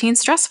skincare routine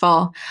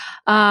stressful.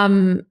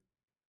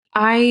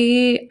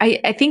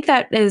 I think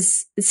that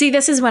is, see,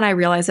 this is when I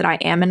realize that I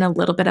am in a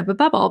little bit of a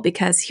bubble,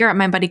 because here at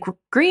Mind Body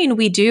Green,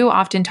 we do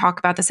often talk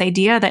about this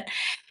idea that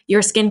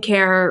your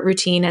skincare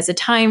routine is a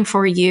time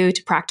for you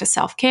to practice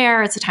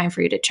self-care. It's a time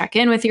for you to check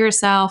in with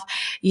yourself,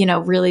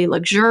 really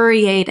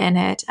luxuriate in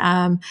it,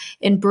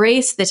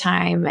 embrace the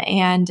time.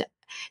 And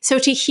so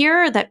to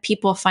hear that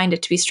people find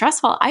it to be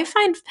stressful, I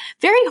find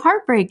very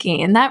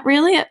heartbreaking. And that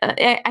really,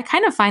 I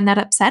kind of find that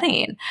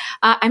upsetting.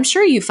 I'm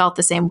sure you felt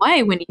the same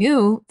way when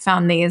you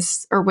found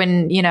these, or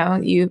when,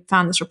 you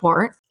found this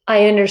report.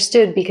 I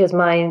understood because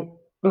my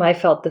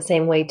felt the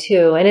same way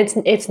too. And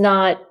it's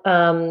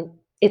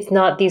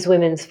not these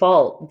women's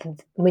fault.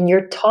 When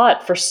you're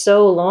taught for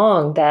so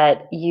long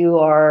that you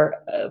are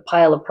a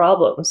pile of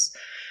problems,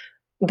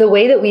 the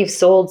way that we've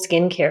sold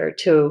skincare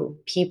to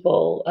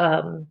people,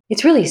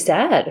 it's really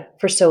sad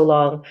for so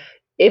long.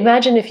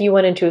 Imagine if you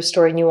went into a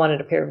store and you wanted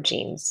a pair of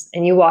jeans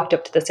and you walked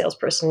up to the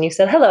salesperson and you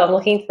said, "Hello, I'm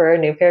looking for a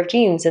new pair of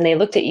jeans." And they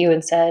looked at you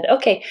and said,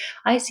 "Okay,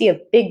 I see a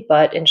big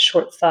butt and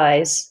short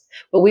thighs,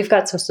 but we've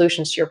got some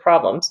solutions to your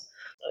problems."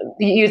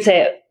 You'd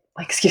say,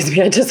 "Excuse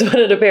me, I just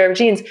wanted a pair of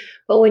jeans."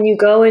 But when you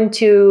go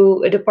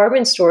into a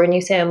department store and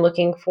you say, "I'm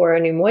looking for a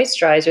new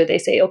moisturizer," they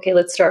say, "Okay,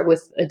 let's start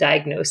with a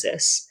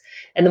diagnosis."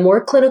 And the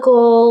more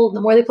clinical, the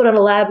more they put on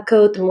a lab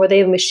coat, the more they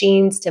have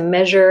machines to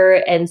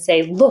measure and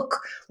say, look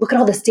at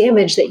all this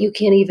damage that you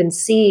can't even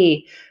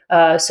see.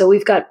 So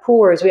we've got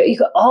pores, you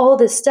got all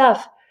this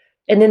stuff.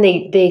 And then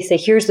they say,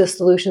 "Here's the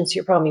solutions to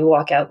your problem." You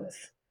walk out with,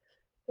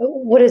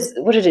 what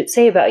did it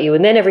say about you?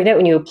 And then every night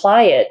when you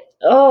apply it,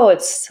 oh,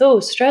 it's so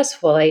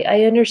stressful.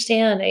 I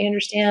understand. I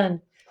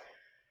understand.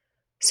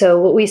 So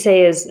what we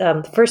say is,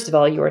 first of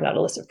all, you are not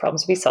a list of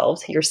problems to be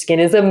solved. Your skin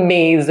is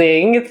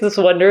amazing. It's this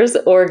wondrous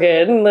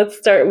organ. Let's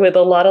start with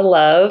a lot of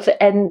love.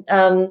 And,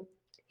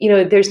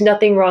 there's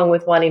nothing wrong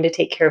with wanting to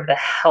take care of the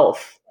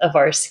health of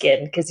our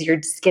skin, because your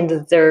skin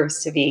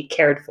deserves to be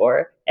cared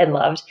for and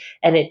loved.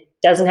 And it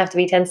doesn't have to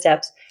be 10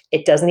 steps.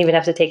 It doesn't even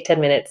have to take 10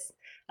 minutes.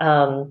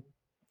 And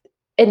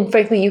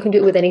frankly, you can do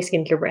it with any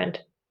skincare brand.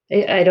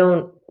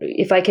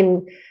 If I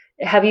can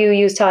have you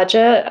use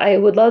Tatcha, I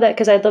would love that,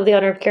 because I'd love the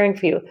honor of caring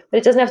for you. But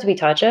it doesn't have to be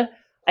Tatcha.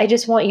 I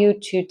just want you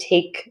to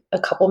take a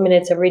couple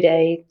minutes every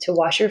day to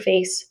wash your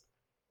face,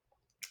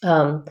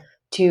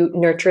 to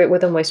nurture it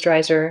with a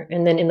moisturizer,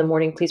 and then in the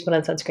morning, please put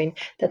on sunscreen.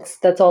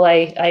 That's all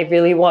I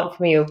really want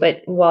from you.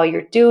 But while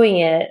you're doing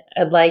it,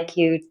 I'd like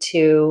you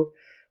to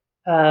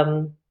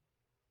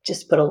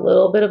just put a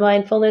little bit of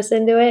mindfulness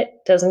into it.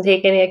 Doesn't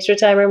take any extra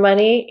time or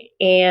money,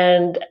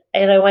 and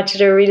I want you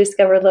to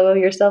rediscover love of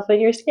yourself and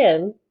your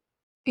skin.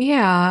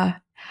 Yeah.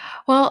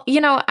 Well,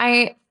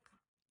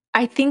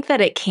 I think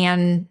that it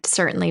can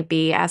certainly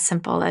be as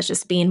simple as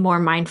just being more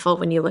mindful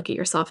when you look at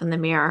yourself in the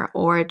mirror,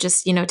 or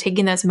just,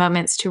 taking those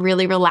moments to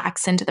really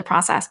relax into the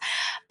process.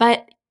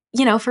 But,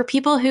 for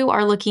people who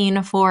are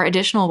looking for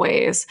additional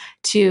ways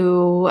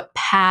to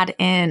pad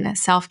in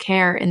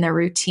self-care in their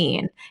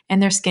routine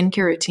and their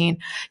skincare routine,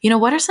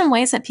 what are some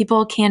ways that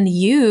people can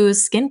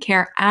use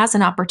skincare as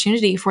an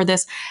opportunity for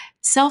this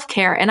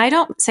self-care? And I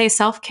don't say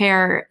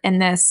self-care in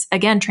this,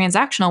 again,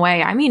 transactional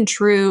way. I mean,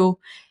 true,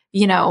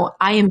 I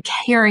am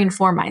caring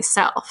for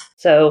myself.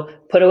 So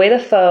put away the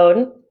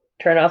phone,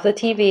 turn off the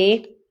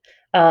TV,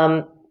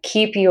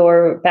 keep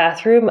your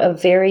bathroom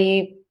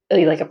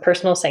like a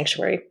personal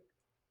sanctuary.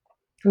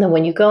 And then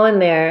when you go in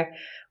there,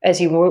 as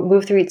you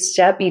move through each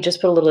step, you just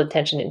put a little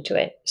attention into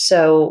it.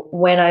 So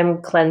when I'm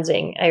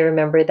cleansing, I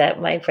remember that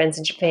my friends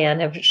in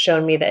Japan have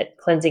shown me that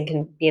cleansing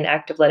can be an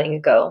act of letting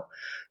it go.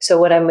 So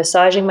when I'm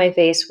massaging my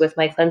face with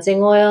my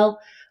cleansing oil,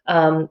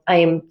 I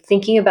am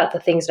thinking about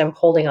the things that I'm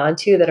holding on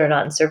to that are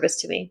not in service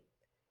to me.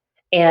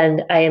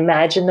 And I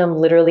imagine them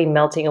literally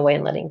melting away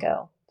and letting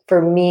go.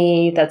 For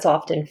me, that's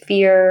often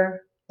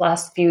fear,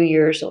 last few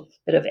years, a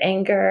bit of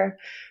anger.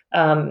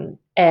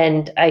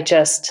 And I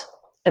just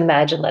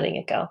imagine letting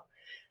it go.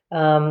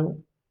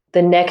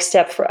 The next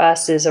step for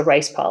us is a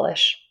rice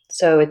polish.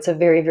 So it's a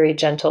very, very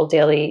gentle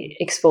daily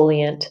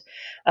exfoliant.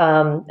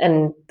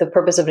 And the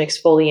purpose of an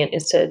exfoliant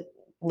is to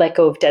let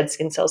go of dead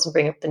skin cells and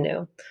bring up the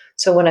new.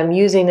 So when I'm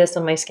using this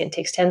on my skin, it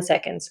takes 10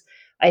 seconds.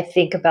 I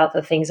think about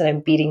the things that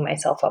I'm beating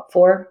myself up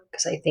for,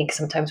 because I think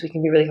sometimes we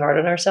can be really hard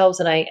on ourselves.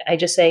 And I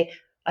just say,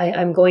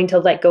 I'm going to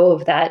let go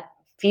of that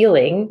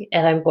feeling,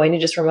 and I'm going to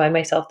just remind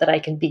myself that I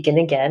can begin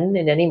again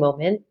in any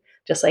moment,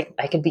 just like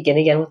I can begin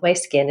again with my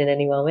skin in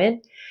any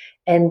moment.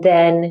 And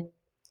then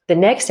the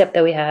next step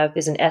that we have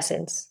is an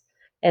essence.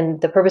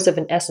 And the purpose of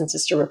an essence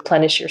is to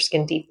replenish your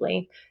skin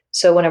deeply.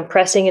 So when I'm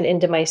pressing it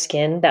into my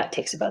skin, that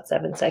takes about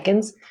 7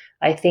 seconds.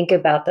 I think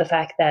about the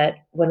fact that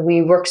when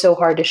we work so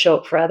hard to show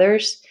up for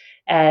others,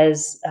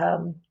 as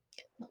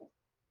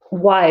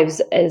wives,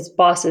 as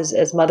bosses,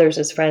 as mothers,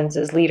 as friends,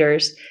 as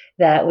leaders,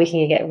 that we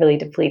can get really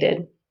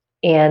depleted.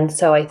 And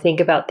so I think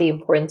about the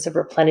importance of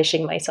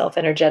replenishing myself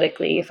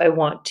energetically if I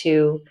want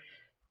to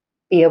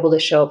be able to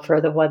show up for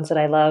the ones that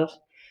I love.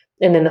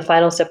 And then the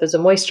final step is a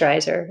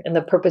moisturizer. And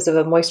the purpose of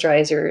a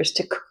moisturizer is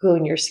to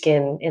cocoon your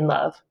skin in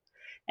love.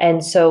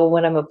 And so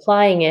when I'm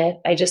applying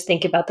it, I just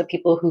think about the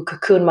people who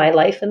cocoon my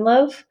life in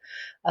love.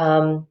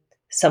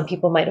 Some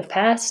people might have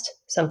passed.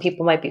 Some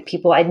people might be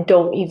people I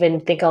don't even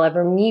think I'll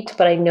ever meet,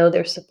 but I know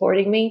they're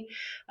supporting me.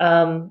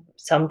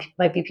 Some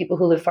might be people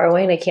who live far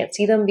away and I can't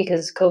see them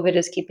because COVID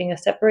is keeping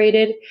us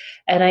separated.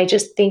 And I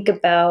just think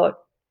about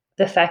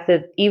the fact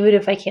that even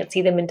if I can't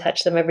see them and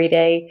touch them every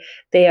day,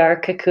 they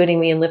are cocooning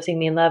me and lifting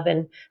me in love.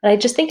 And I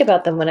just think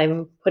about them when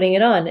I'm putting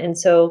it on. And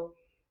so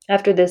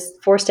after this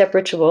 4-step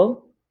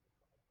ritual,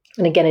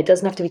 and again, it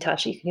doesn't have to be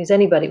touchy. You can use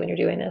anybody when you're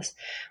doing this.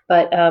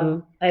 But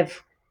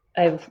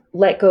I've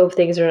let go of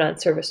things that are not in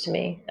service to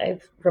me.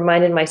 I've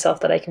reminded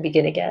myself that I can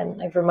begin again.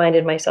 I've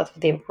reminded myself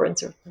of the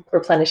importance of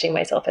replenishing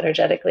myself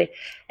energetically.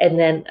 And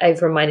then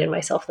I've reminded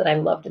myself that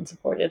I'm loved and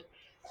supported.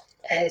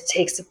 And it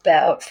takes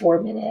about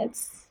 4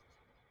 minutes.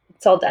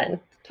 It's all done.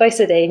 Twice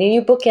a day. And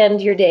you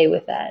bookend your day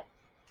with that.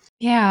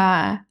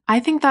 Yeah, I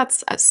think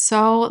that's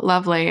so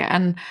lovely.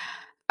 And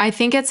I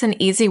think it's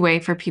an easy way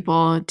for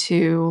people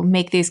to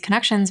make these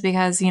connections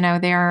because,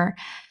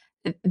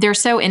 they're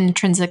so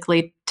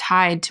intrinsically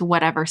tied to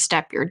whatever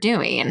step you're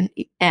doing.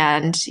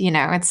 And,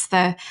 it's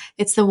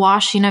the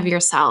washing of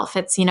yourself.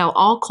 It's,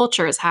 all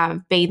cultures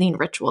have bathing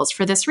rituals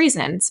for this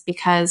reason. It's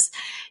because,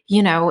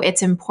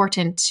 it's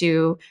important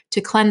to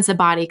cleanse the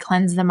body,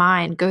 cleanse the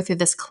mind, go through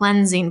this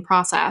cleansing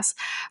process.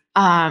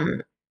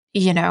 And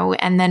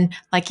then,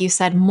 like you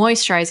said,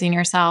 moisturizing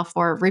yourself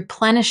or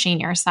replenishing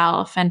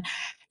yourself. And,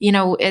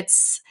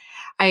 it's,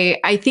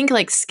 I think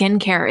like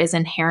skincare is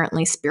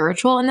inherently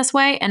spiritual in this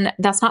way. And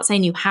that's not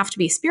saying you have to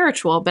be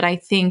spiritual, but I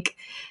think,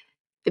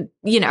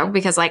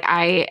 because like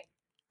I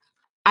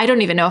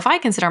don't even know if I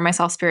consider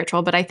myself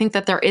spiritual, but I think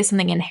that there is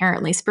something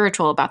inherently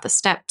spiritual about the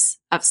steps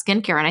of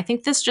skincare. And I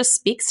think this just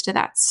speaks to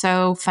that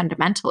so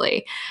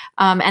fundamentally.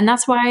 And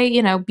that's why,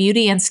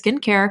 beauty and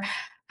skincare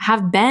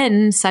have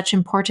been such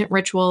important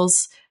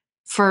rituals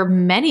for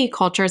many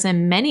cultures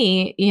and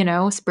many,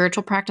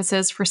 spiritual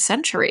practices for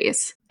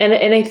centuries. And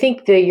I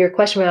think that your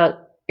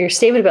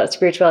statement about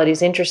spirituality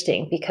is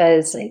interesting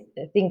because I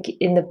think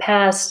in the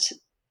past,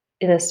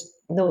 in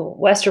the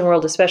Western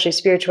world, especially,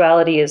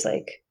 spirituality is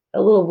like a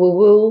little woo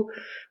woo.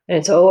 And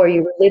it's, are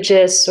you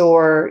religious,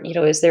 or,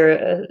 is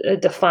there a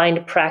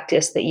defined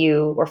practice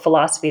or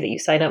philosophy that you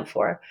sign up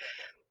for?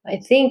 I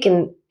think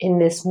in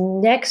this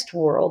next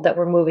world that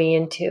we're moving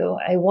into,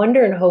 I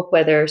wonder and hope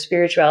whether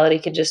spirituality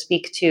could just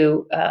speak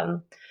to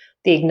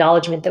the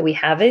acknowledgement that we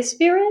have a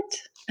spirit.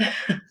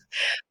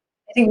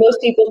 I think most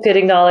people could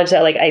acknowledge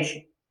that, like,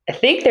 I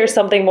think there's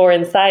something more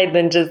inside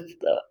than just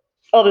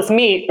all this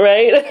meat,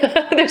 right?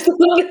 there's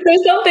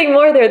something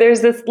more there. There's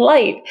this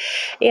light.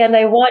 And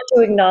I want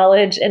to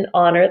acknowledge and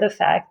honor the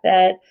fact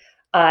that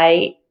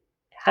I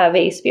have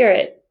a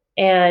spirit,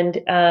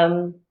 and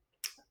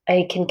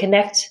I can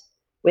connect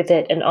with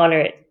it and honor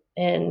it,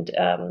 and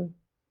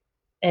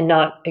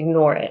not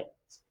ignore it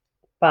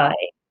by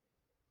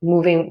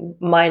moving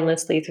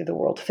mindlessly through the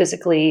world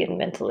physically and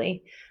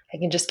mentally. I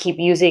can just keep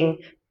using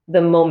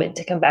the moment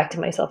to come back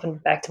to myself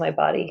and back to my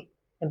body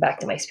and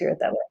back to my spirit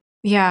that way.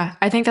 Yeah,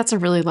 I think that's a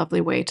really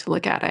lovely way to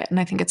look at it. And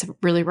I think it's a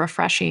really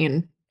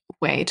refreshing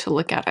way to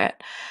look at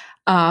it.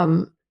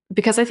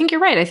 Because I think you're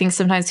right. I think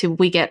sometimes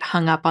we get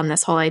hung up on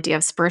this whole idea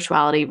of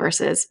spirituality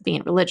versus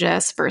being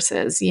religious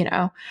versus,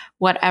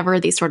 whatever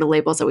these sort of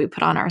labels that we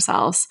put on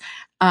ourselves.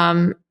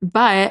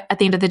 But at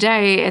the end of the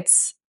day,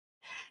 it's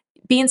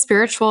being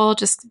spiritual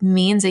just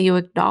means that you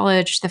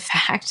acknowledge the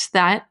fact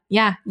that,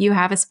 yeah, you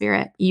have a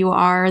spirit. You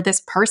are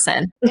this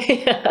person.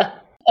 Yeah,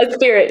 a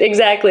spirit,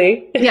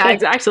 exactly. Yeah,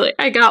 exactly.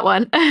 I got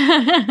one.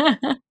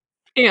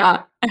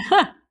 Yeah.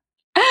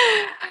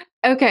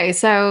 Okay,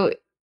 so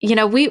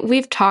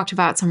we've talked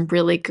about some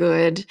really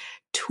good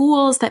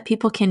tools that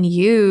people can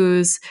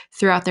use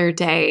throughout their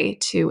day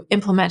to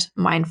implement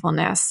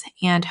mindfulness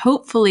and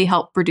hopefully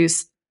help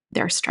reduce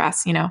their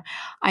stress.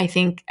 I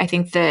think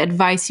the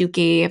advice you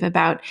gave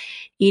about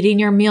eating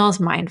your meals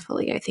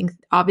mindfully, I think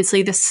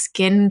obviously the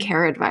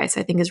skincare advice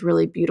I think is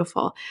really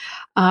beautiful.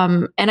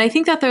 And I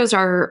think that those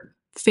are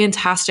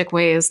fantastic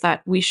ways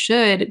that we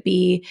should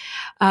be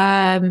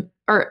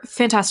or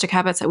fantastic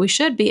habits that we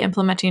should be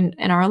implementing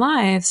in our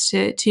lives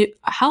to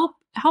help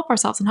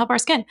ourselves and help our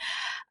skin.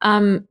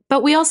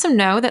 But we also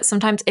know that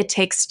sometimes it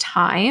takes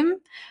time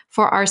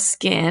for our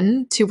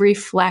skin to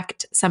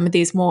reflect some of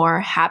these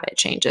more habit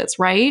changes,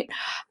 right?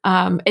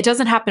 It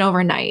doesn't happen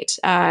overnight.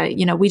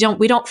 We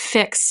don't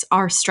fix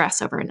our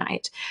stress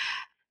overnight.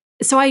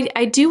 So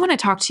I do want to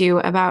talk to you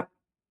about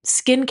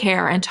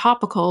skincare and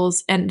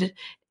topicals and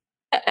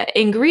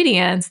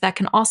ingredients that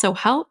can also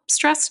help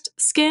stressed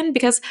skin,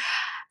 because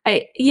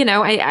I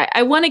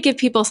want to give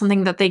people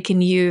something that they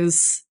can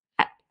use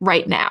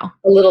right now.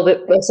 A little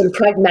bit of some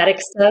pragmatic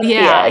stuff.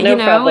 Yeah, Yeah,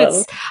 no problem.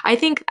 it's I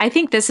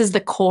think this is the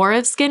core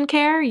of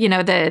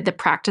skincare, the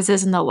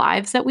practices and the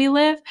lives that we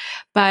live,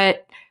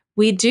 but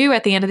we do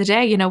at the end of the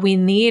day, we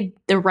need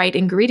the right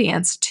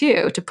ingredients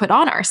too to put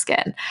on our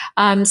skin.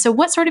 So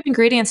what sort of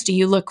ingredients do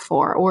you look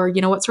for, or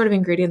what sort of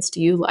ingredients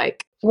do you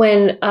like?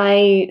 When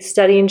I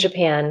study in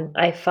Japan,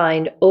 I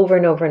find over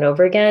and over and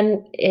over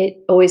again,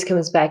 it always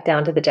comes back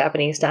down to the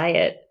Japanese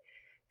diet.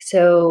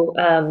 So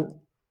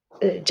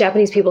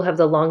Japanese people have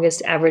the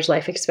longest average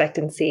life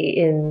expectancy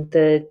in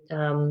the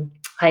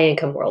high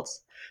income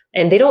worlds.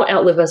 And they don't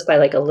outlive us by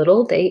like a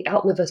little, they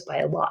outlive us by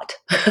a lot.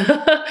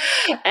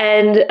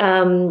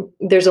 And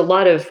there's a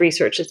lot of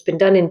research that's been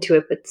done into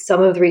it, but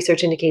some of the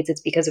research indicates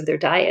it's because of their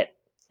diet.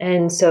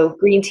 And so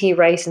green tea,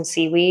 rice, and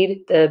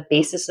seaweed, the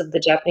basis of the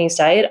Japanese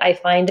diet, I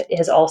find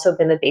has also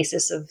been the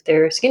basis of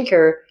their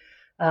skincare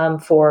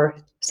for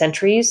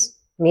centuries,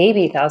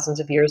 maybe thousands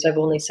of years. I've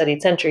only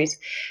studied centuries.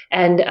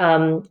 And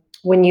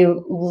when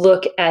you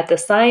look at the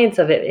science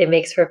of it, it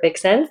makes perfect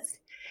sense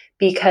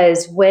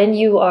because when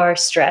you are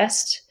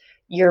stressed,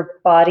 your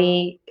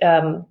body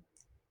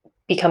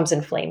becomes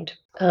inflamed.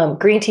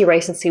 Green tea,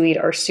 rice, and seaweed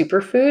are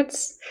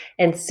superfoods,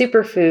 and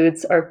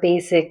superfoods are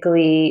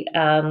basically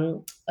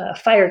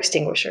fire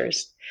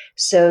extinguishers.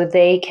 So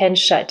they can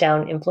shut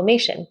down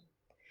inflammation.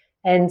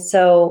 And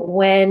so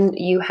when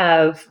you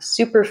have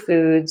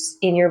superfoods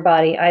in your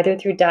body, either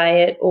through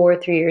diet or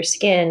through your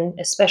skin,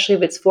 especially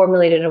if it's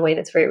formulated in a way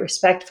that's very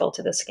respectful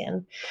to the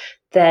skin,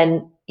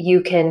 then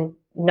you can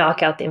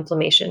knock out the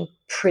inflammation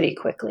pretty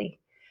quickly.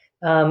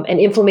 And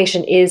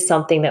inflammation is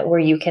something that where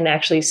you can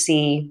actually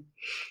see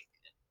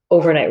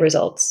overnight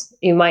results.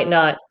 You might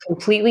not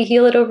completely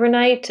heal it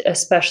overnight,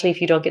 especially if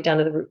you don't get down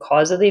to the root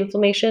cause of the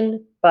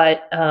inflammation,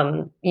 but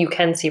you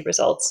can see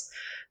results.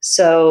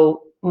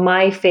 So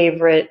my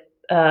favorite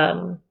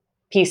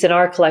piece in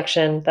our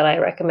collection that I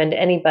recommend to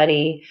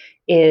anybody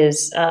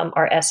is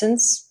our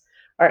essence.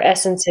 Our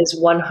essence is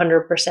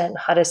 100%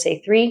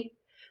 Hadase 3.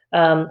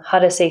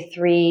 Hadase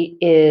 3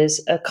 is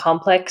a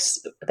complex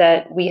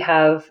that we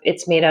have.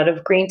 It's made out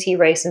of green tea,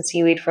 rice, and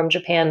seaweed from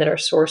Japan that are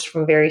sourced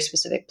from very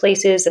specific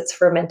places. That's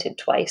fermented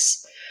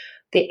twice.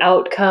 The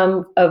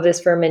outcome of this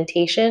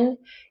fermentation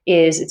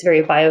is it's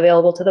very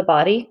bioavailable to the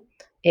body.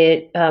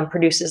 It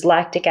produces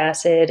lactic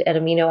acid and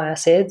amino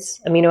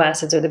acids. Amino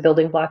acids are the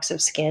building blocks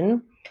of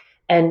skin.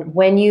 And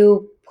when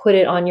you put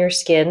it on your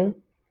skin,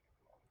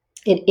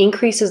 it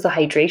increases the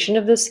hydration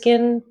of the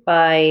skin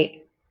by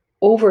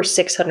over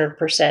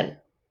 600%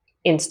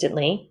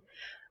 instantly,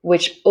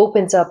 which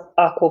opens up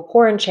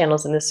aquaporin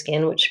channels in the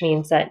skin, which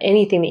means that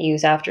anything that you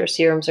use after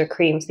serums or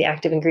creams, the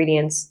active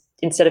ingredients,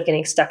 instead of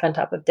getting stuck on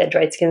top of dead,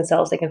 dried skin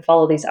cells, they can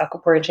follow these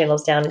aquaporin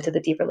channels down into the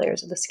deeper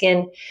layers of the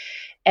skin.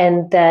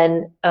 And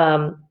then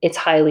it's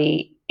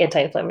highly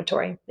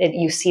anti-inflammatory.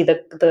 You see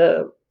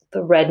the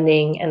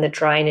reddening and the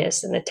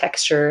dryness and the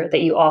texture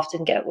that you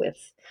often get with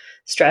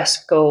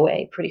stress go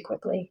away pretty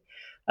quickly.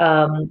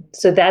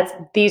 So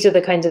these are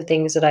the kinds of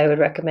things that I would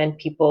recommend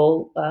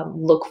people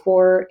look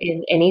for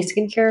in any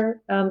skincare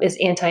is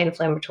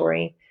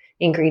anti-inflammatory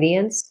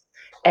ingredients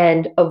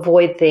and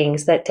avoid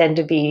things that tend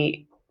to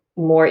be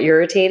more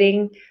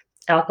irritating.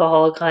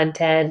 Alcohol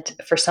content,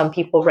 for some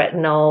people,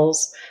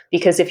 retinols,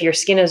 because if your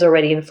skin is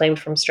already inflamed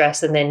from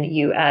stress and then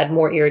you add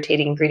more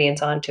irritating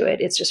ingredients onto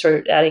it, it's just sort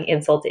of adding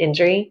insult to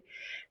injury.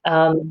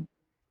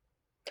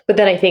 But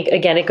then I think,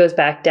 again, it goes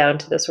back down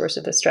to the source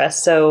of the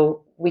stress.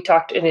 So we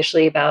talked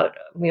initially about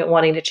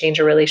wanting to change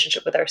our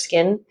relationship with our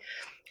skin.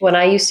 When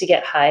I used to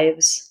get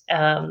hives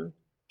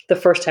the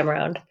first time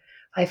around,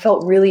 I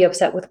felt really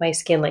upset with my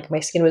skin, like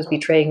my skin was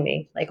betraying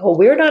me. Like, oh,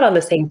 we're not on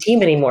the same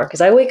team anymore because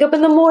I wake up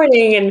in the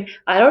morning and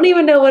I don't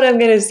even know what I'm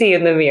going to see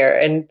in the mirror.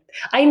 And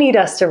I need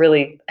us to be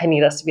on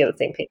the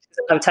same page. I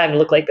don't have time to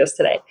look like this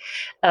today.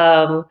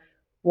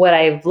 What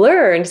I've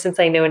learned, since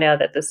I know now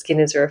that the skin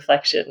is a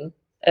reflection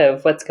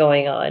of what's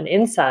going on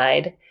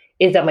inside,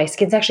 is that my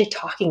skin's actually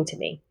talking to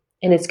me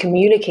and it's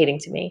communicating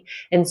to me.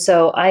 And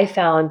so I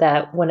found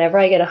that whenever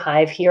I get a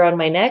hive here on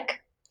my neck,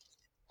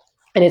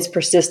 and it's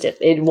persistent,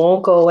 it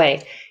won't go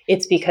away,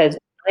 it's because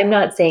I'm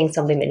not saying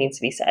something that needs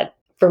to be said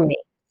for me.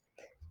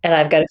 And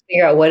I've got to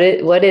figure out what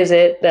is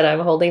it that I'm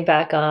holding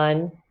back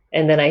on.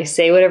 And then I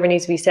say whatever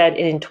needs to be said.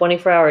 And in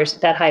 24 hours,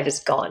 that hive is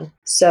gone.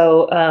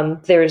 So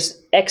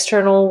there's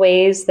external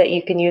ways that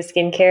you can use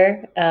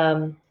skincare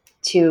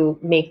to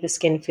make the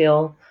skin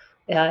feel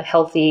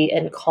healthy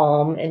and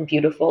calm and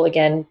beautiful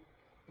again.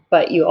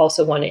 But you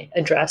also want to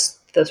address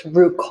the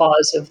root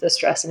cause of the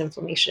stress and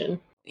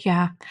inflammation.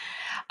 Yeah.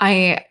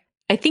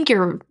 I think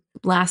your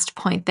last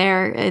point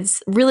there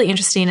is really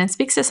interesting and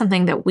speaks to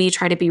something that we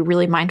try to be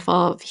really mindful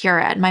of here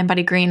at Mind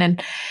Body Green.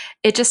 And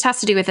it just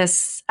has to do with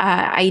this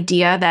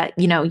idea that,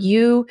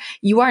 you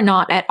are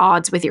not at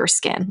odds with your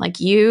skin. Like,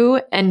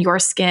 you and your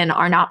skin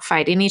are not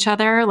fighting each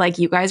other. Like,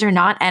 you guys are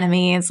not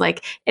enemies.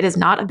 Like, it is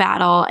not a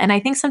battle. And I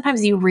think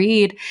sometimes you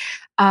read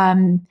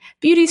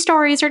beauty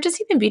stories or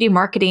just even beauty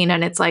marketing,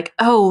 and it's like,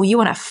 oh, you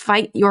want to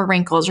fight your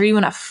wrinkles, or you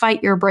want to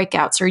fight your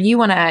breakouts, or you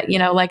want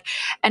to,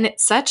 and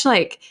it's such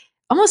like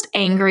almost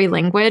angry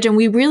language. And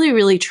we really,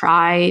 really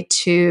try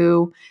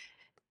to,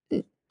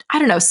 I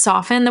don't know,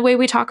 soften the way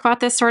we talk about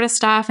this sort of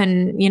stuff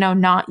and,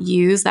 not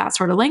use that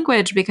sort of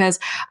language, because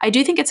I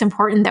do think it's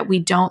important that we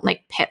don't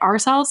like pit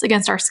ourselves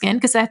against our skin,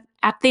 because at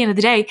the end of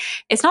the day,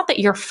 it's not that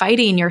you're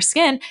fighting your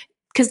skin,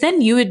 because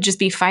then you would just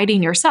be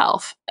fighting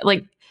yourself.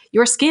 Like,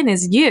 your skin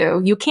is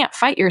you. You can't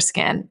fight your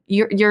skin.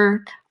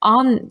 You're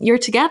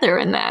together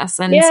in this.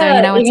 And so,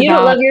 Yeah, if it's you don't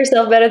about, love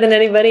yourself better than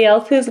anybody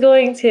else, who's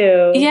going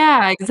to?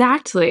 yeah,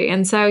 exactly.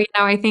 And so,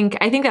 I think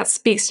that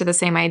speaks to the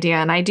same idea.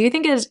 And I do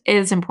think it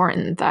is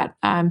important that,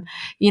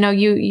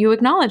 you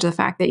acknowledge the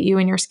fact that you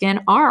and your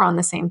skin are on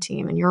the same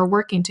team and you're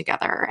working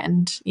together.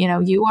 And,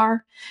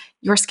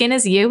 your skin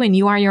is you and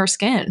you are your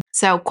skin.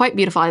 So quite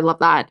beautiful. I love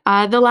that.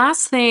 The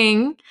last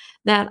thing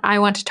that I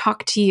want to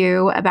talk to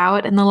you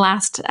about in the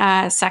last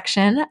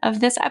section of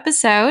this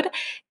episode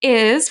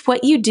is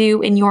what you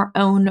do in your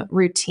own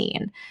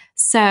routine.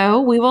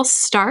 So we will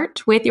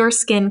start with your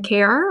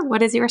skincare. What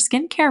does your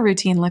skincare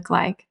routine look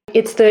like?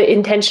 It's the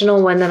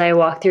intentional one that I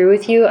walk through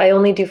with you. I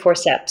only do 4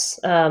 steps.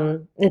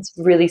 It's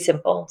really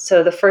simple.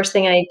 So the first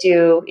thing I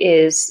do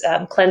is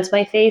cleanse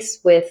my face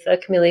with a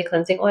camellia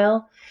cleansing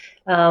oil.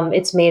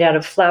 It's made out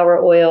of flower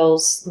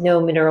oils,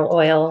 no mineral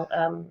oil.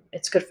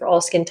 It's good for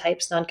all skin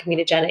types,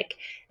 non-comedogenic.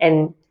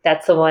 And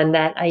that's the one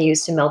that I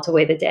use to melt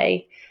away the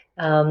day.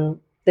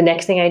 The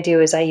next thing I do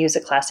is I use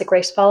a classic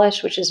rice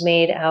polish, which is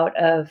made out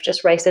of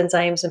just rice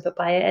enzymes and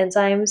papaya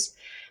enzymes.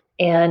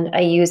 And I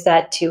use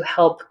that to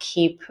help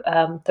keep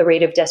the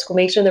rate of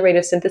desquamation, the rate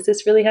of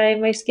synthesis really high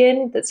in my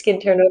skin, that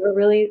skin turnover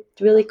really,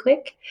 really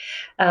quick.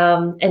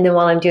 And then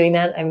while I'm doing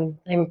that,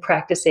 I'm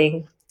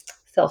practicing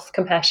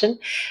self-compassion.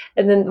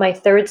 And then my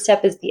third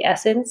step is the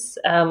essence,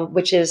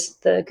 which is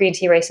the green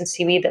tea, rice, and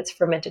seaweed that's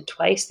fermented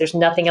twice. There's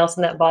nothing else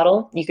in that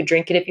bottle. You could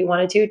drink it if you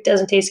wanted to. It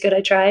doesn't taste good.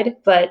 I tried,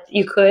 but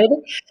you could.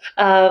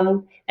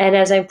 And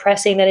as I'm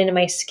pressing that into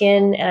my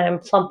skin and I'm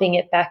plumping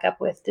it back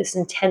up with this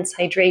intense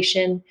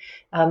hydration,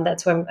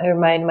 that's when I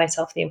remind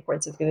myself the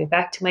importance of giving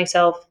back to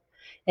myself.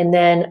 And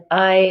then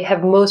I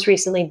have most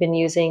recently been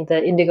using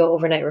the Indigo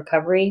Overnight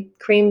Recovery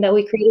cream that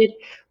we created,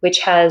 which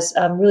has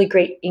really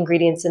great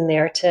ingredients in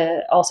there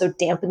to also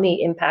dampen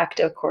the impact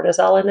of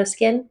cortisol in the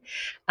skin.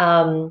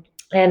 And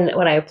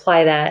when I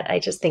apply that, I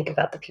just think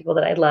about the people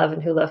that I love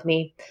and who love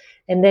me.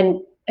 And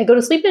then I go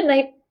to sleep at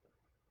night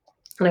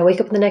and I wake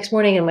up the next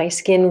morning and my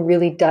skin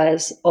really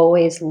does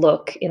always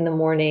look in the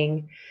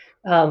morning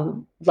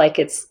like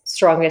its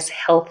strongest,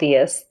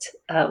 healthiest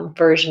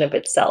version of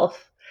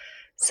itself.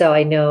 So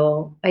I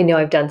know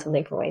I've done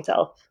something for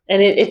myself,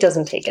 and it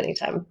doesn't take any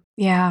time.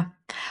 Yeah.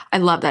 I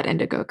love that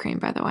indigo cream,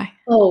 by the way.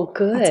 Oh, That's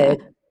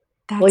good.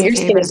 a Well, that's a your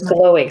skin favorite is of mine.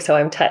 glowing, so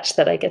I'm touched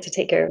that I get to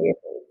take care of your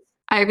face.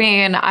 I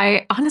mean,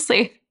 I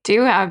honestly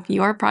do have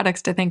your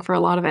products to thank for a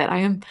lot of it.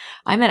 I'm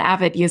an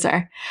avid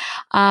user.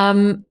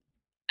 Um,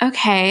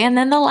 Okay. And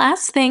then the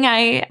last thing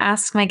I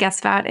ask my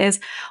guests about is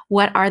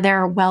what are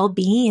their well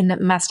being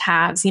must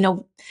haves?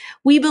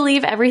 We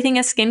believe everything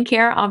is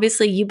skincare.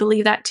 Obviously, you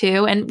believe that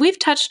too. And we've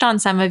touched on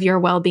some of your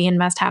well being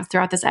must haves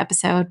throughout this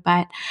episode.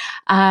 But,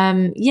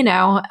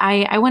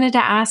 I wanted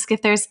to ask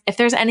if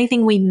there's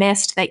anything we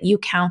missed that you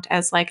count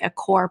as like a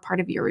core part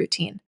of your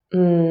routine.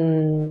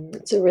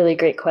 It's a really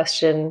great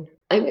question.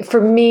 For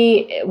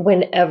me,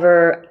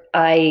 whenever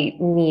I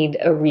need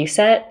a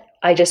reset,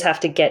 I just have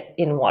to get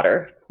in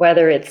water,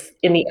 whether it's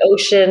in the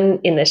ocean,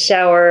 in the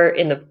shower,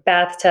 in the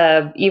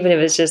bathtub, even if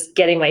it's just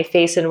getting my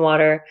face in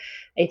water.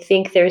 I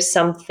think there's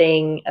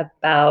something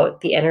about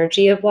the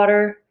energy of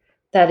water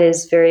that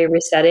is very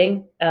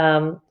resetting.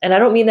 And I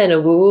don't mean that in a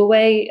woo-woo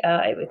way.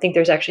 I think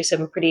there's actually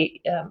some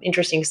pretty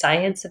interesting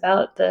science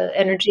about the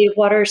energy of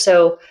water.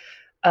 So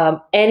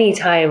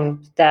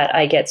anytime that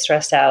I get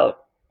stressed out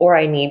or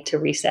I need to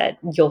reset,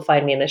 you'll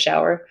find me in the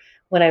shower.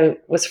 When I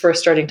was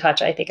first starting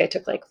Touch, I think I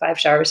took like 5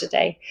 showers a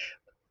day.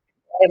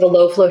 I have a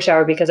low flow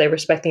shower because I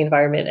respect the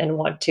environment and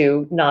want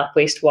to not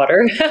waste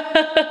water.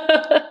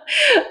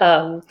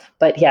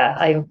 But yeah,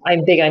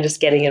 I'm big on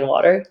just getting in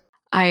water.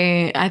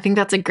 I think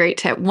that's a great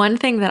tip. One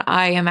thing that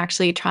I am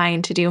actually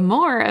trying to do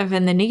more of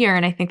in the new year,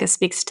 and I think this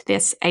speaks to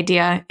this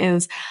idea,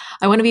 is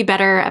I want to be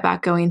better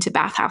about going to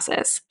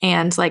bathhouses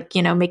and like,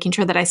 making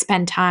sure that I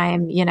spend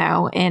time,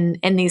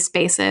 in these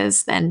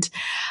spaces. And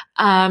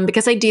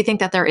because I do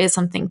think that there is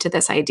something to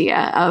this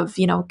idea of,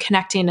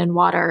 connecting in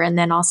water and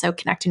then also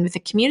connecting with a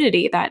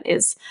community that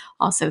is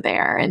also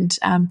there. And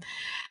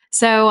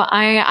so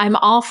I'm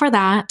all for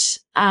that.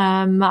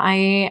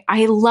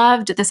 I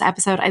loved this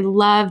episode. I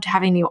loved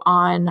having you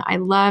on. I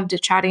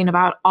loved chatting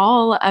about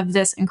all of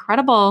this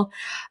incredible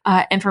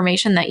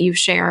information that you've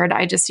shared.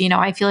 I just,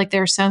 I feel like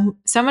there's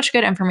so much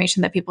good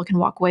information that people can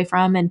walk away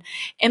from and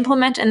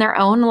implement in their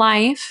own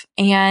life,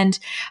 and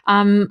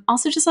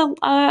also just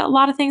a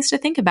lot of things to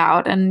think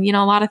about, and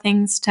a lot of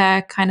things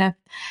to kind of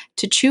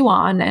to chew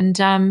on,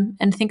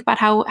 and think about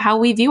how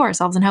we view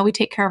ourselves and how we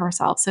take care of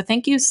ourselves. So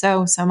thank you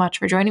so much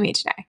for joining me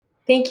today.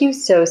 Thank you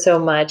so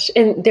much.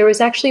 And there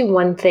was actually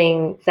one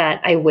thing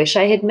that I wish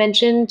I had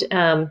mentioned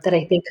that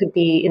I think could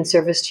be in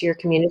service to your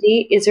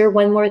community. Is there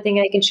one more thing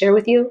I can share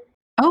with you?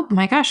 Oh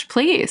my gosh,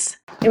 please.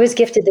 I was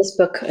gifted this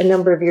book a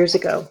number of years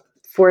ago,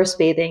 Forest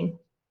Bathing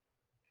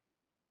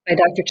by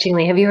Dr.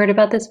 Chingley. Have you heard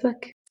about this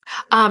book?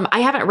 I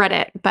haven't read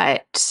it,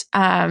 but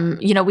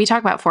we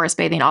talk about forest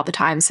bathing all the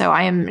time, so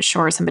I am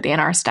sure somebody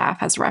in our staff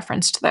has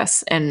referenced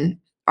this in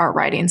our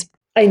writings.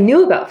 I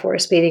knew about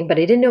forest bathing, but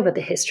I didn't know about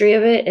the history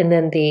of it and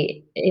then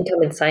the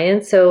income in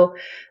science. So,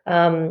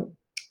 um,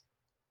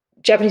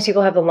 Japanese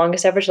people have the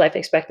longest average life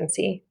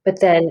expectancy, but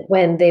then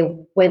when they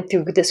went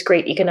through this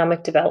great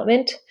economic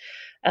development,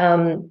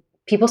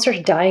 people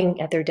started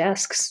dying at their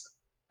desks,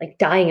 like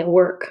dying at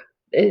work.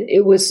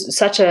 It was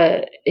such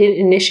an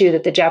issue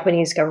that the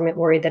Japanese government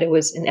worried that it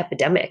was an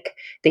epidemic.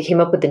 They came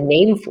up with a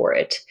name for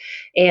it,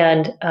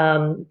 and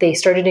they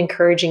started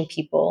encouraging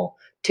people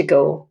to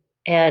go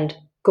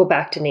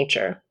back to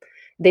nature.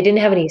 They didn't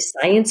have any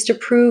science to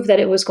prove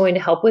that it was going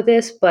to help with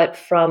this, but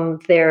from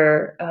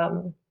their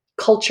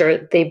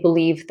culture, they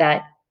believe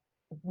that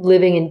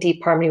living in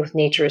deep harmony with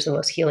nature is the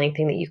most healing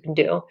thing that you can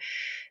do.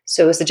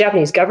 So it was the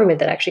Japanese government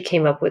that actually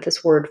came up with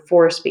this word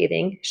forest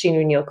bathing,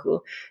 shinrin-yoku.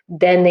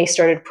 Then they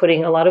started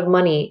putting a lot of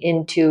money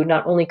into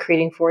not only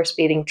creating forest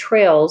bathing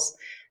trails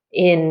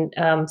in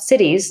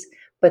cities,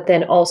 but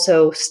then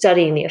also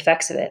studying the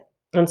effects of it.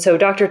 And so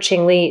Dr.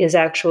 Ching Li is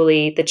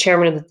actually the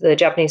chairman of the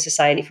Japanese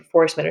Society for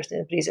Forest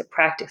Medicine, but he's a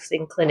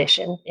practicing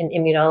clinician in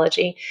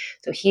immunology.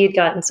 So he had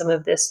gotten some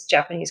of this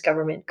Japanese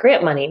government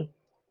grant money.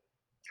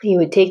 He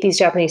would take these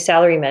Japanese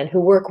salarymen who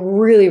work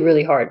really,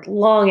 really hard,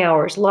 long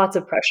hours, lots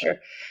of pressure.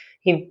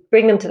 He'd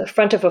bring them to the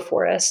front of a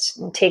forest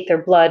and take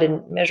their blood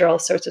and measure all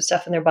sorts of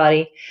stuff in their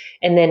body,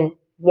 and then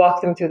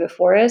walk them through the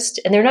forest.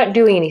 And they're not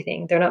doing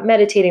anything. They're not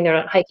meditating. They're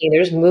not hiking.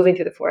 They're just moving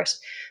through the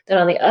forest. Then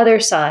on the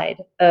other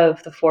side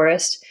of the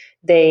forest,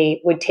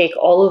 they would take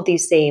all of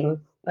these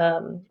same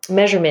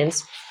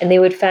measurements, and they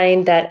would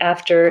find that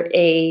after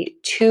a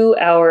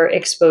 2-hour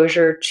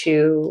exposure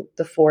to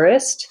the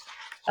forest,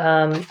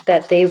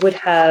 that they would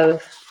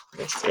have,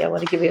 let's see, I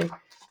want to give you,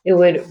 it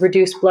would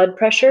reduce blood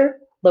pressure,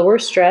 lower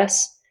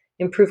stress,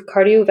 improve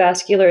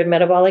cardiovascular and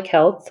metabolic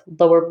health,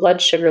 lower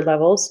blood sugar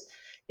levels,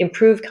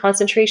 improve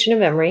concentration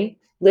and memory,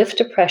 lift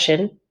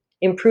depression,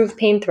 improve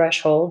pain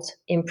thresholds,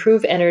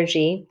 improve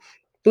energy,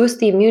 boost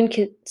the immune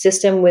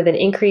system with an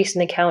increase in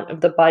the count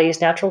of the body's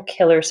natural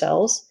killer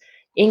cells,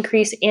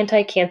 increase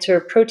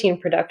anti-cancer protein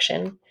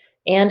production,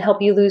 and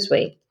help you lose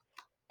weight.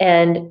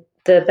 And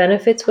the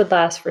benefits would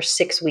last for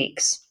 6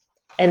 weeks.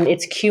 And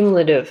it's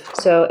cumulative.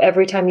 So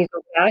every time you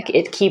go back,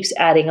 it keeps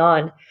adding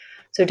on.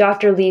 So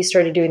Dr. Lee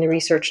started doing the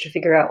research to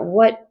figure out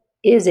what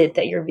is it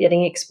that you're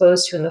getting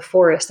exposed to in the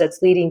forest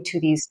that's leading to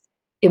these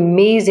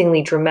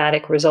amazingly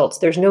dramatic results.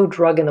 There's no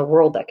drug in the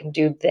world that can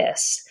do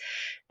this.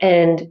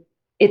 And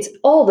it's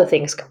all the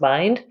things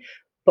combined.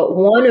 But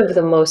one of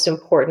the most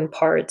important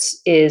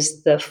parts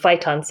is the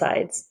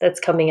phytoncides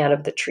that's coming out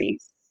of the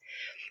trees.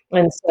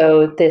 And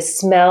so this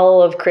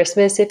smell of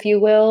Christmas, if you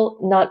will,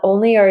 not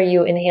only are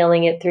you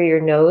inhaling it through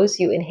your nose,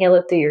 you inhale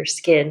it through your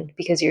skin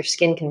because your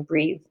skin can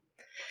breathe.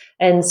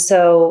 And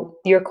so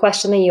your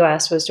question that you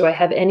asked was, do I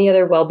have any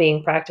other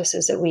well-being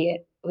practices that we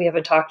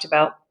haven't talked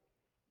about?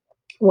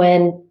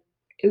 When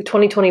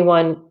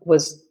 2021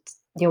 was,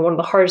 one of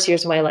the hardest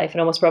years of my life and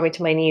almost brought me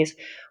to my knees,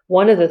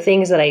 one of the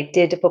things that I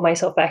did to put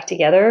myself back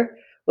together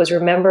was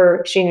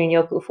remember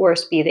Shinrin-yoku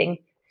forest bathing.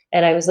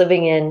 And I was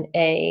living in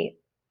a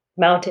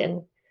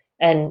mountain,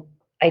 and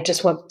I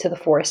just went to the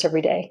forest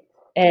every day.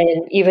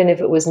 And even if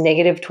it was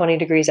negative 20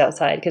 degrees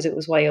outside, because it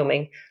was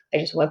Wyoming, I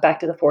just went back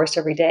to the forest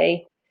every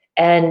day.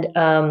 And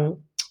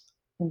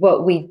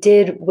what we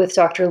did with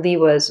Dr. Lee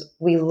was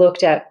we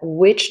looked at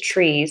which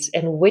trees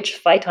and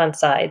which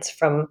phytoncides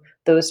from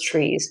those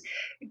trees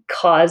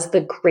cause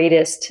the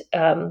greatest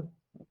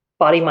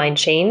body-mind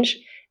change.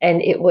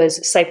 And it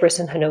was cypress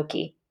and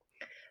hinoki.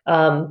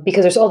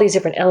 Because there's all these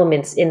different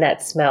elements in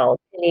that smell,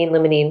 pinene,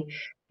 limonene.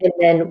 And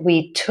then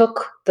we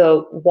took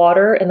the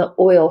water and the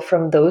oil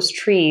from those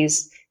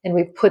trees and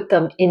we put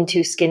them into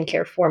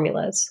skincare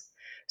formulas.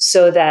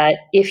 So that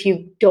if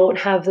you don't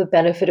have the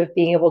benefit of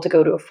being able to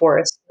go to a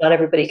forest, not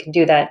everybody can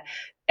do that.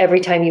 Every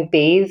time you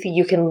bathe,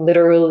 you can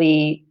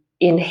literally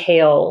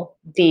inhale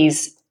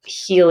these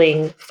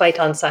healing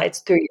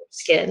phytoncides through your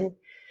skin.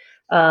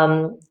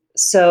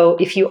 So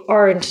if you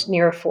aren't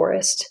near a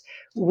forest,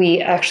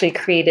 we actually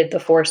created the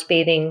Forest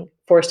Bathing,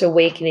 Forest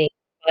Awakening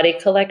body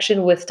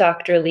collection with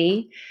Dr.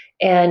 Lee.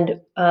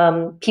 And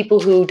people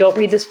who don't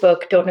read this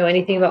book, don't know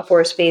anything about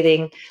forest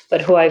bathing,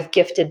 but who I've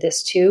gifted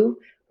this to,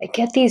 I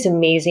get these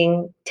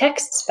amazing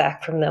texts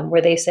back from them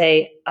where they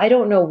say, I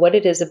don't know what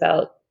it is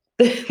about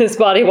this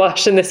body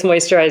wash and this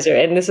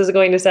moisturizer, and this is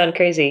going to sound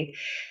crazy,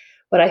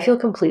 but I feel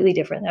completely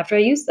different after I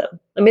use them.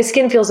 And my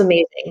skin feels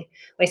amazing.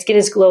 My skin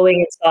is glowing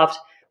and soft,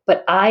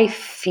 but I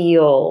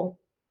feel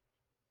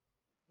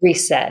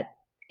reset.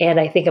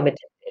 And I think I'm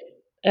addicted.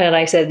 And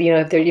I said,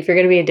 if you're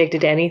going to be addicted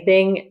to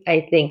anything,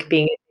 I think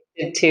being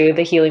addicted to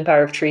the healing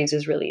power of trees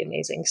is really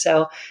amazing.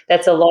 So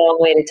that's a long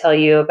way to tell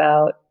you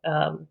about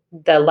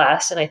the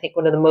last, and I think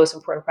one of the most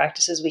important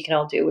practices we can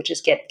all do, which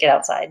is get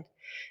outside.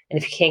 And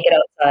if you can't get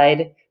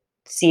outside,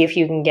 see if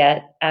you can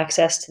get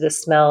access to the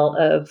smell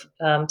of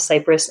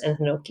cypress and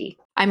hinoki.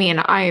 I mean,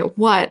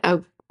 what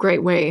a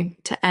great way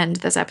to end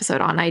this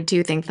episode on. I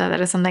do think that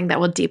is something that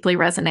will deeply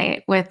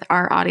resonate with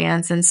our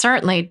audience and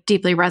certainly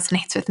deeply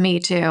resonates with me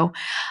too.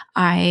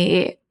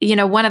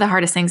 One of the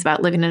hardest things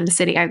about living in a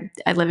city,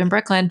 I live in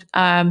Brooklyn,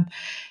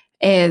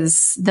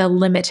 is the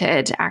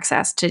limited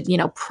access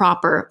to,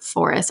 proper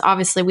forests.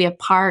 Obviously, we have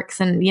parks,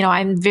 and,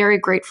 I'm very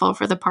grateful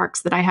for the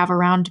parks that I have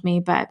around me,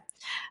 but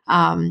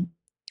getting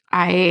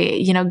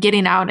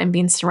out and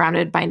being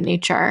surrounded by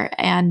nature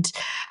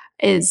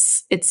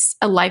it's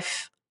a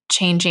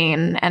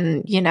life-changing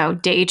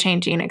and,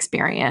 day-changing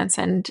experience.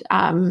 And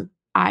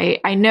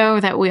I know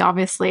that we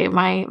obviously,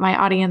 my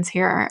audience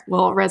here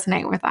will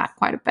resonate with that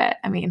quite a bit.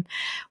 I mean,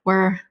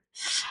 we're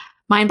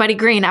Mind Body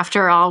Green,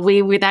 after all.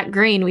 We that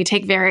green we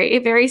take very,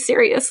 very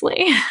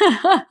seriously.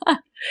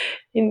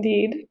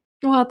 Indeed.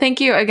 Well, thank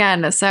you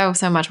again so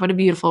much. What a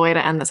beautiful way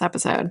to end this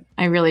episode.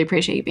 I really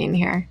appreciate you being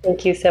here.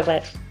 Thank you so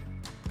much.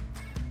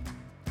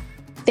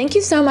 Thank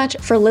you so much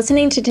for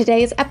listening to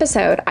today's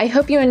episode. I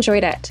hope you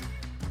enjoyed it.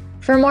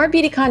 For more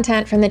beauty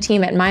content from the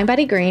team at Mind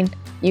Body Green,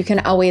 you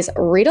can always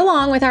read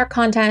along with our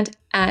content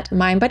at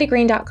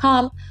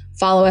mindbodygreen.com,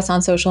 follow us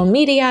on social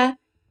media,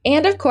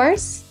 and of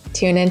course,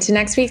 tune in to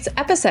next week's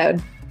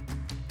episode.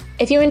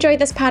 If you enjoyed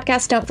this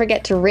podcast, don't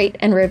forget to rate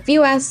and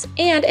review us.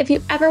 And if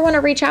you ever want to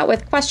reach out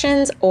with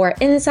questions or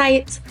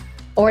insights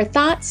or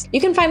thoughts,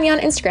 you can find me on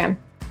Instagram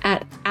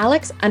at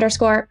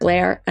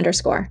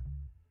Alex_Blair_.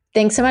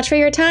 Thanks so much for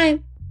your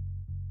time.